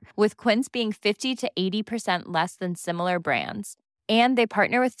more. With Quince being 50 to 80% less than similar brands. And they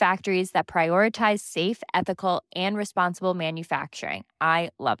partner with factories that prioritize safe, ethical, and responsible manufacturing. I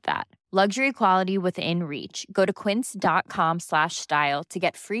love that. Luxury quality within reach. Go to quince.com/style to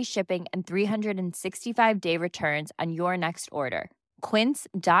get free shipping and 365-day returns on your next order.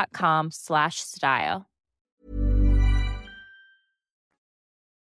 Quince.com/style.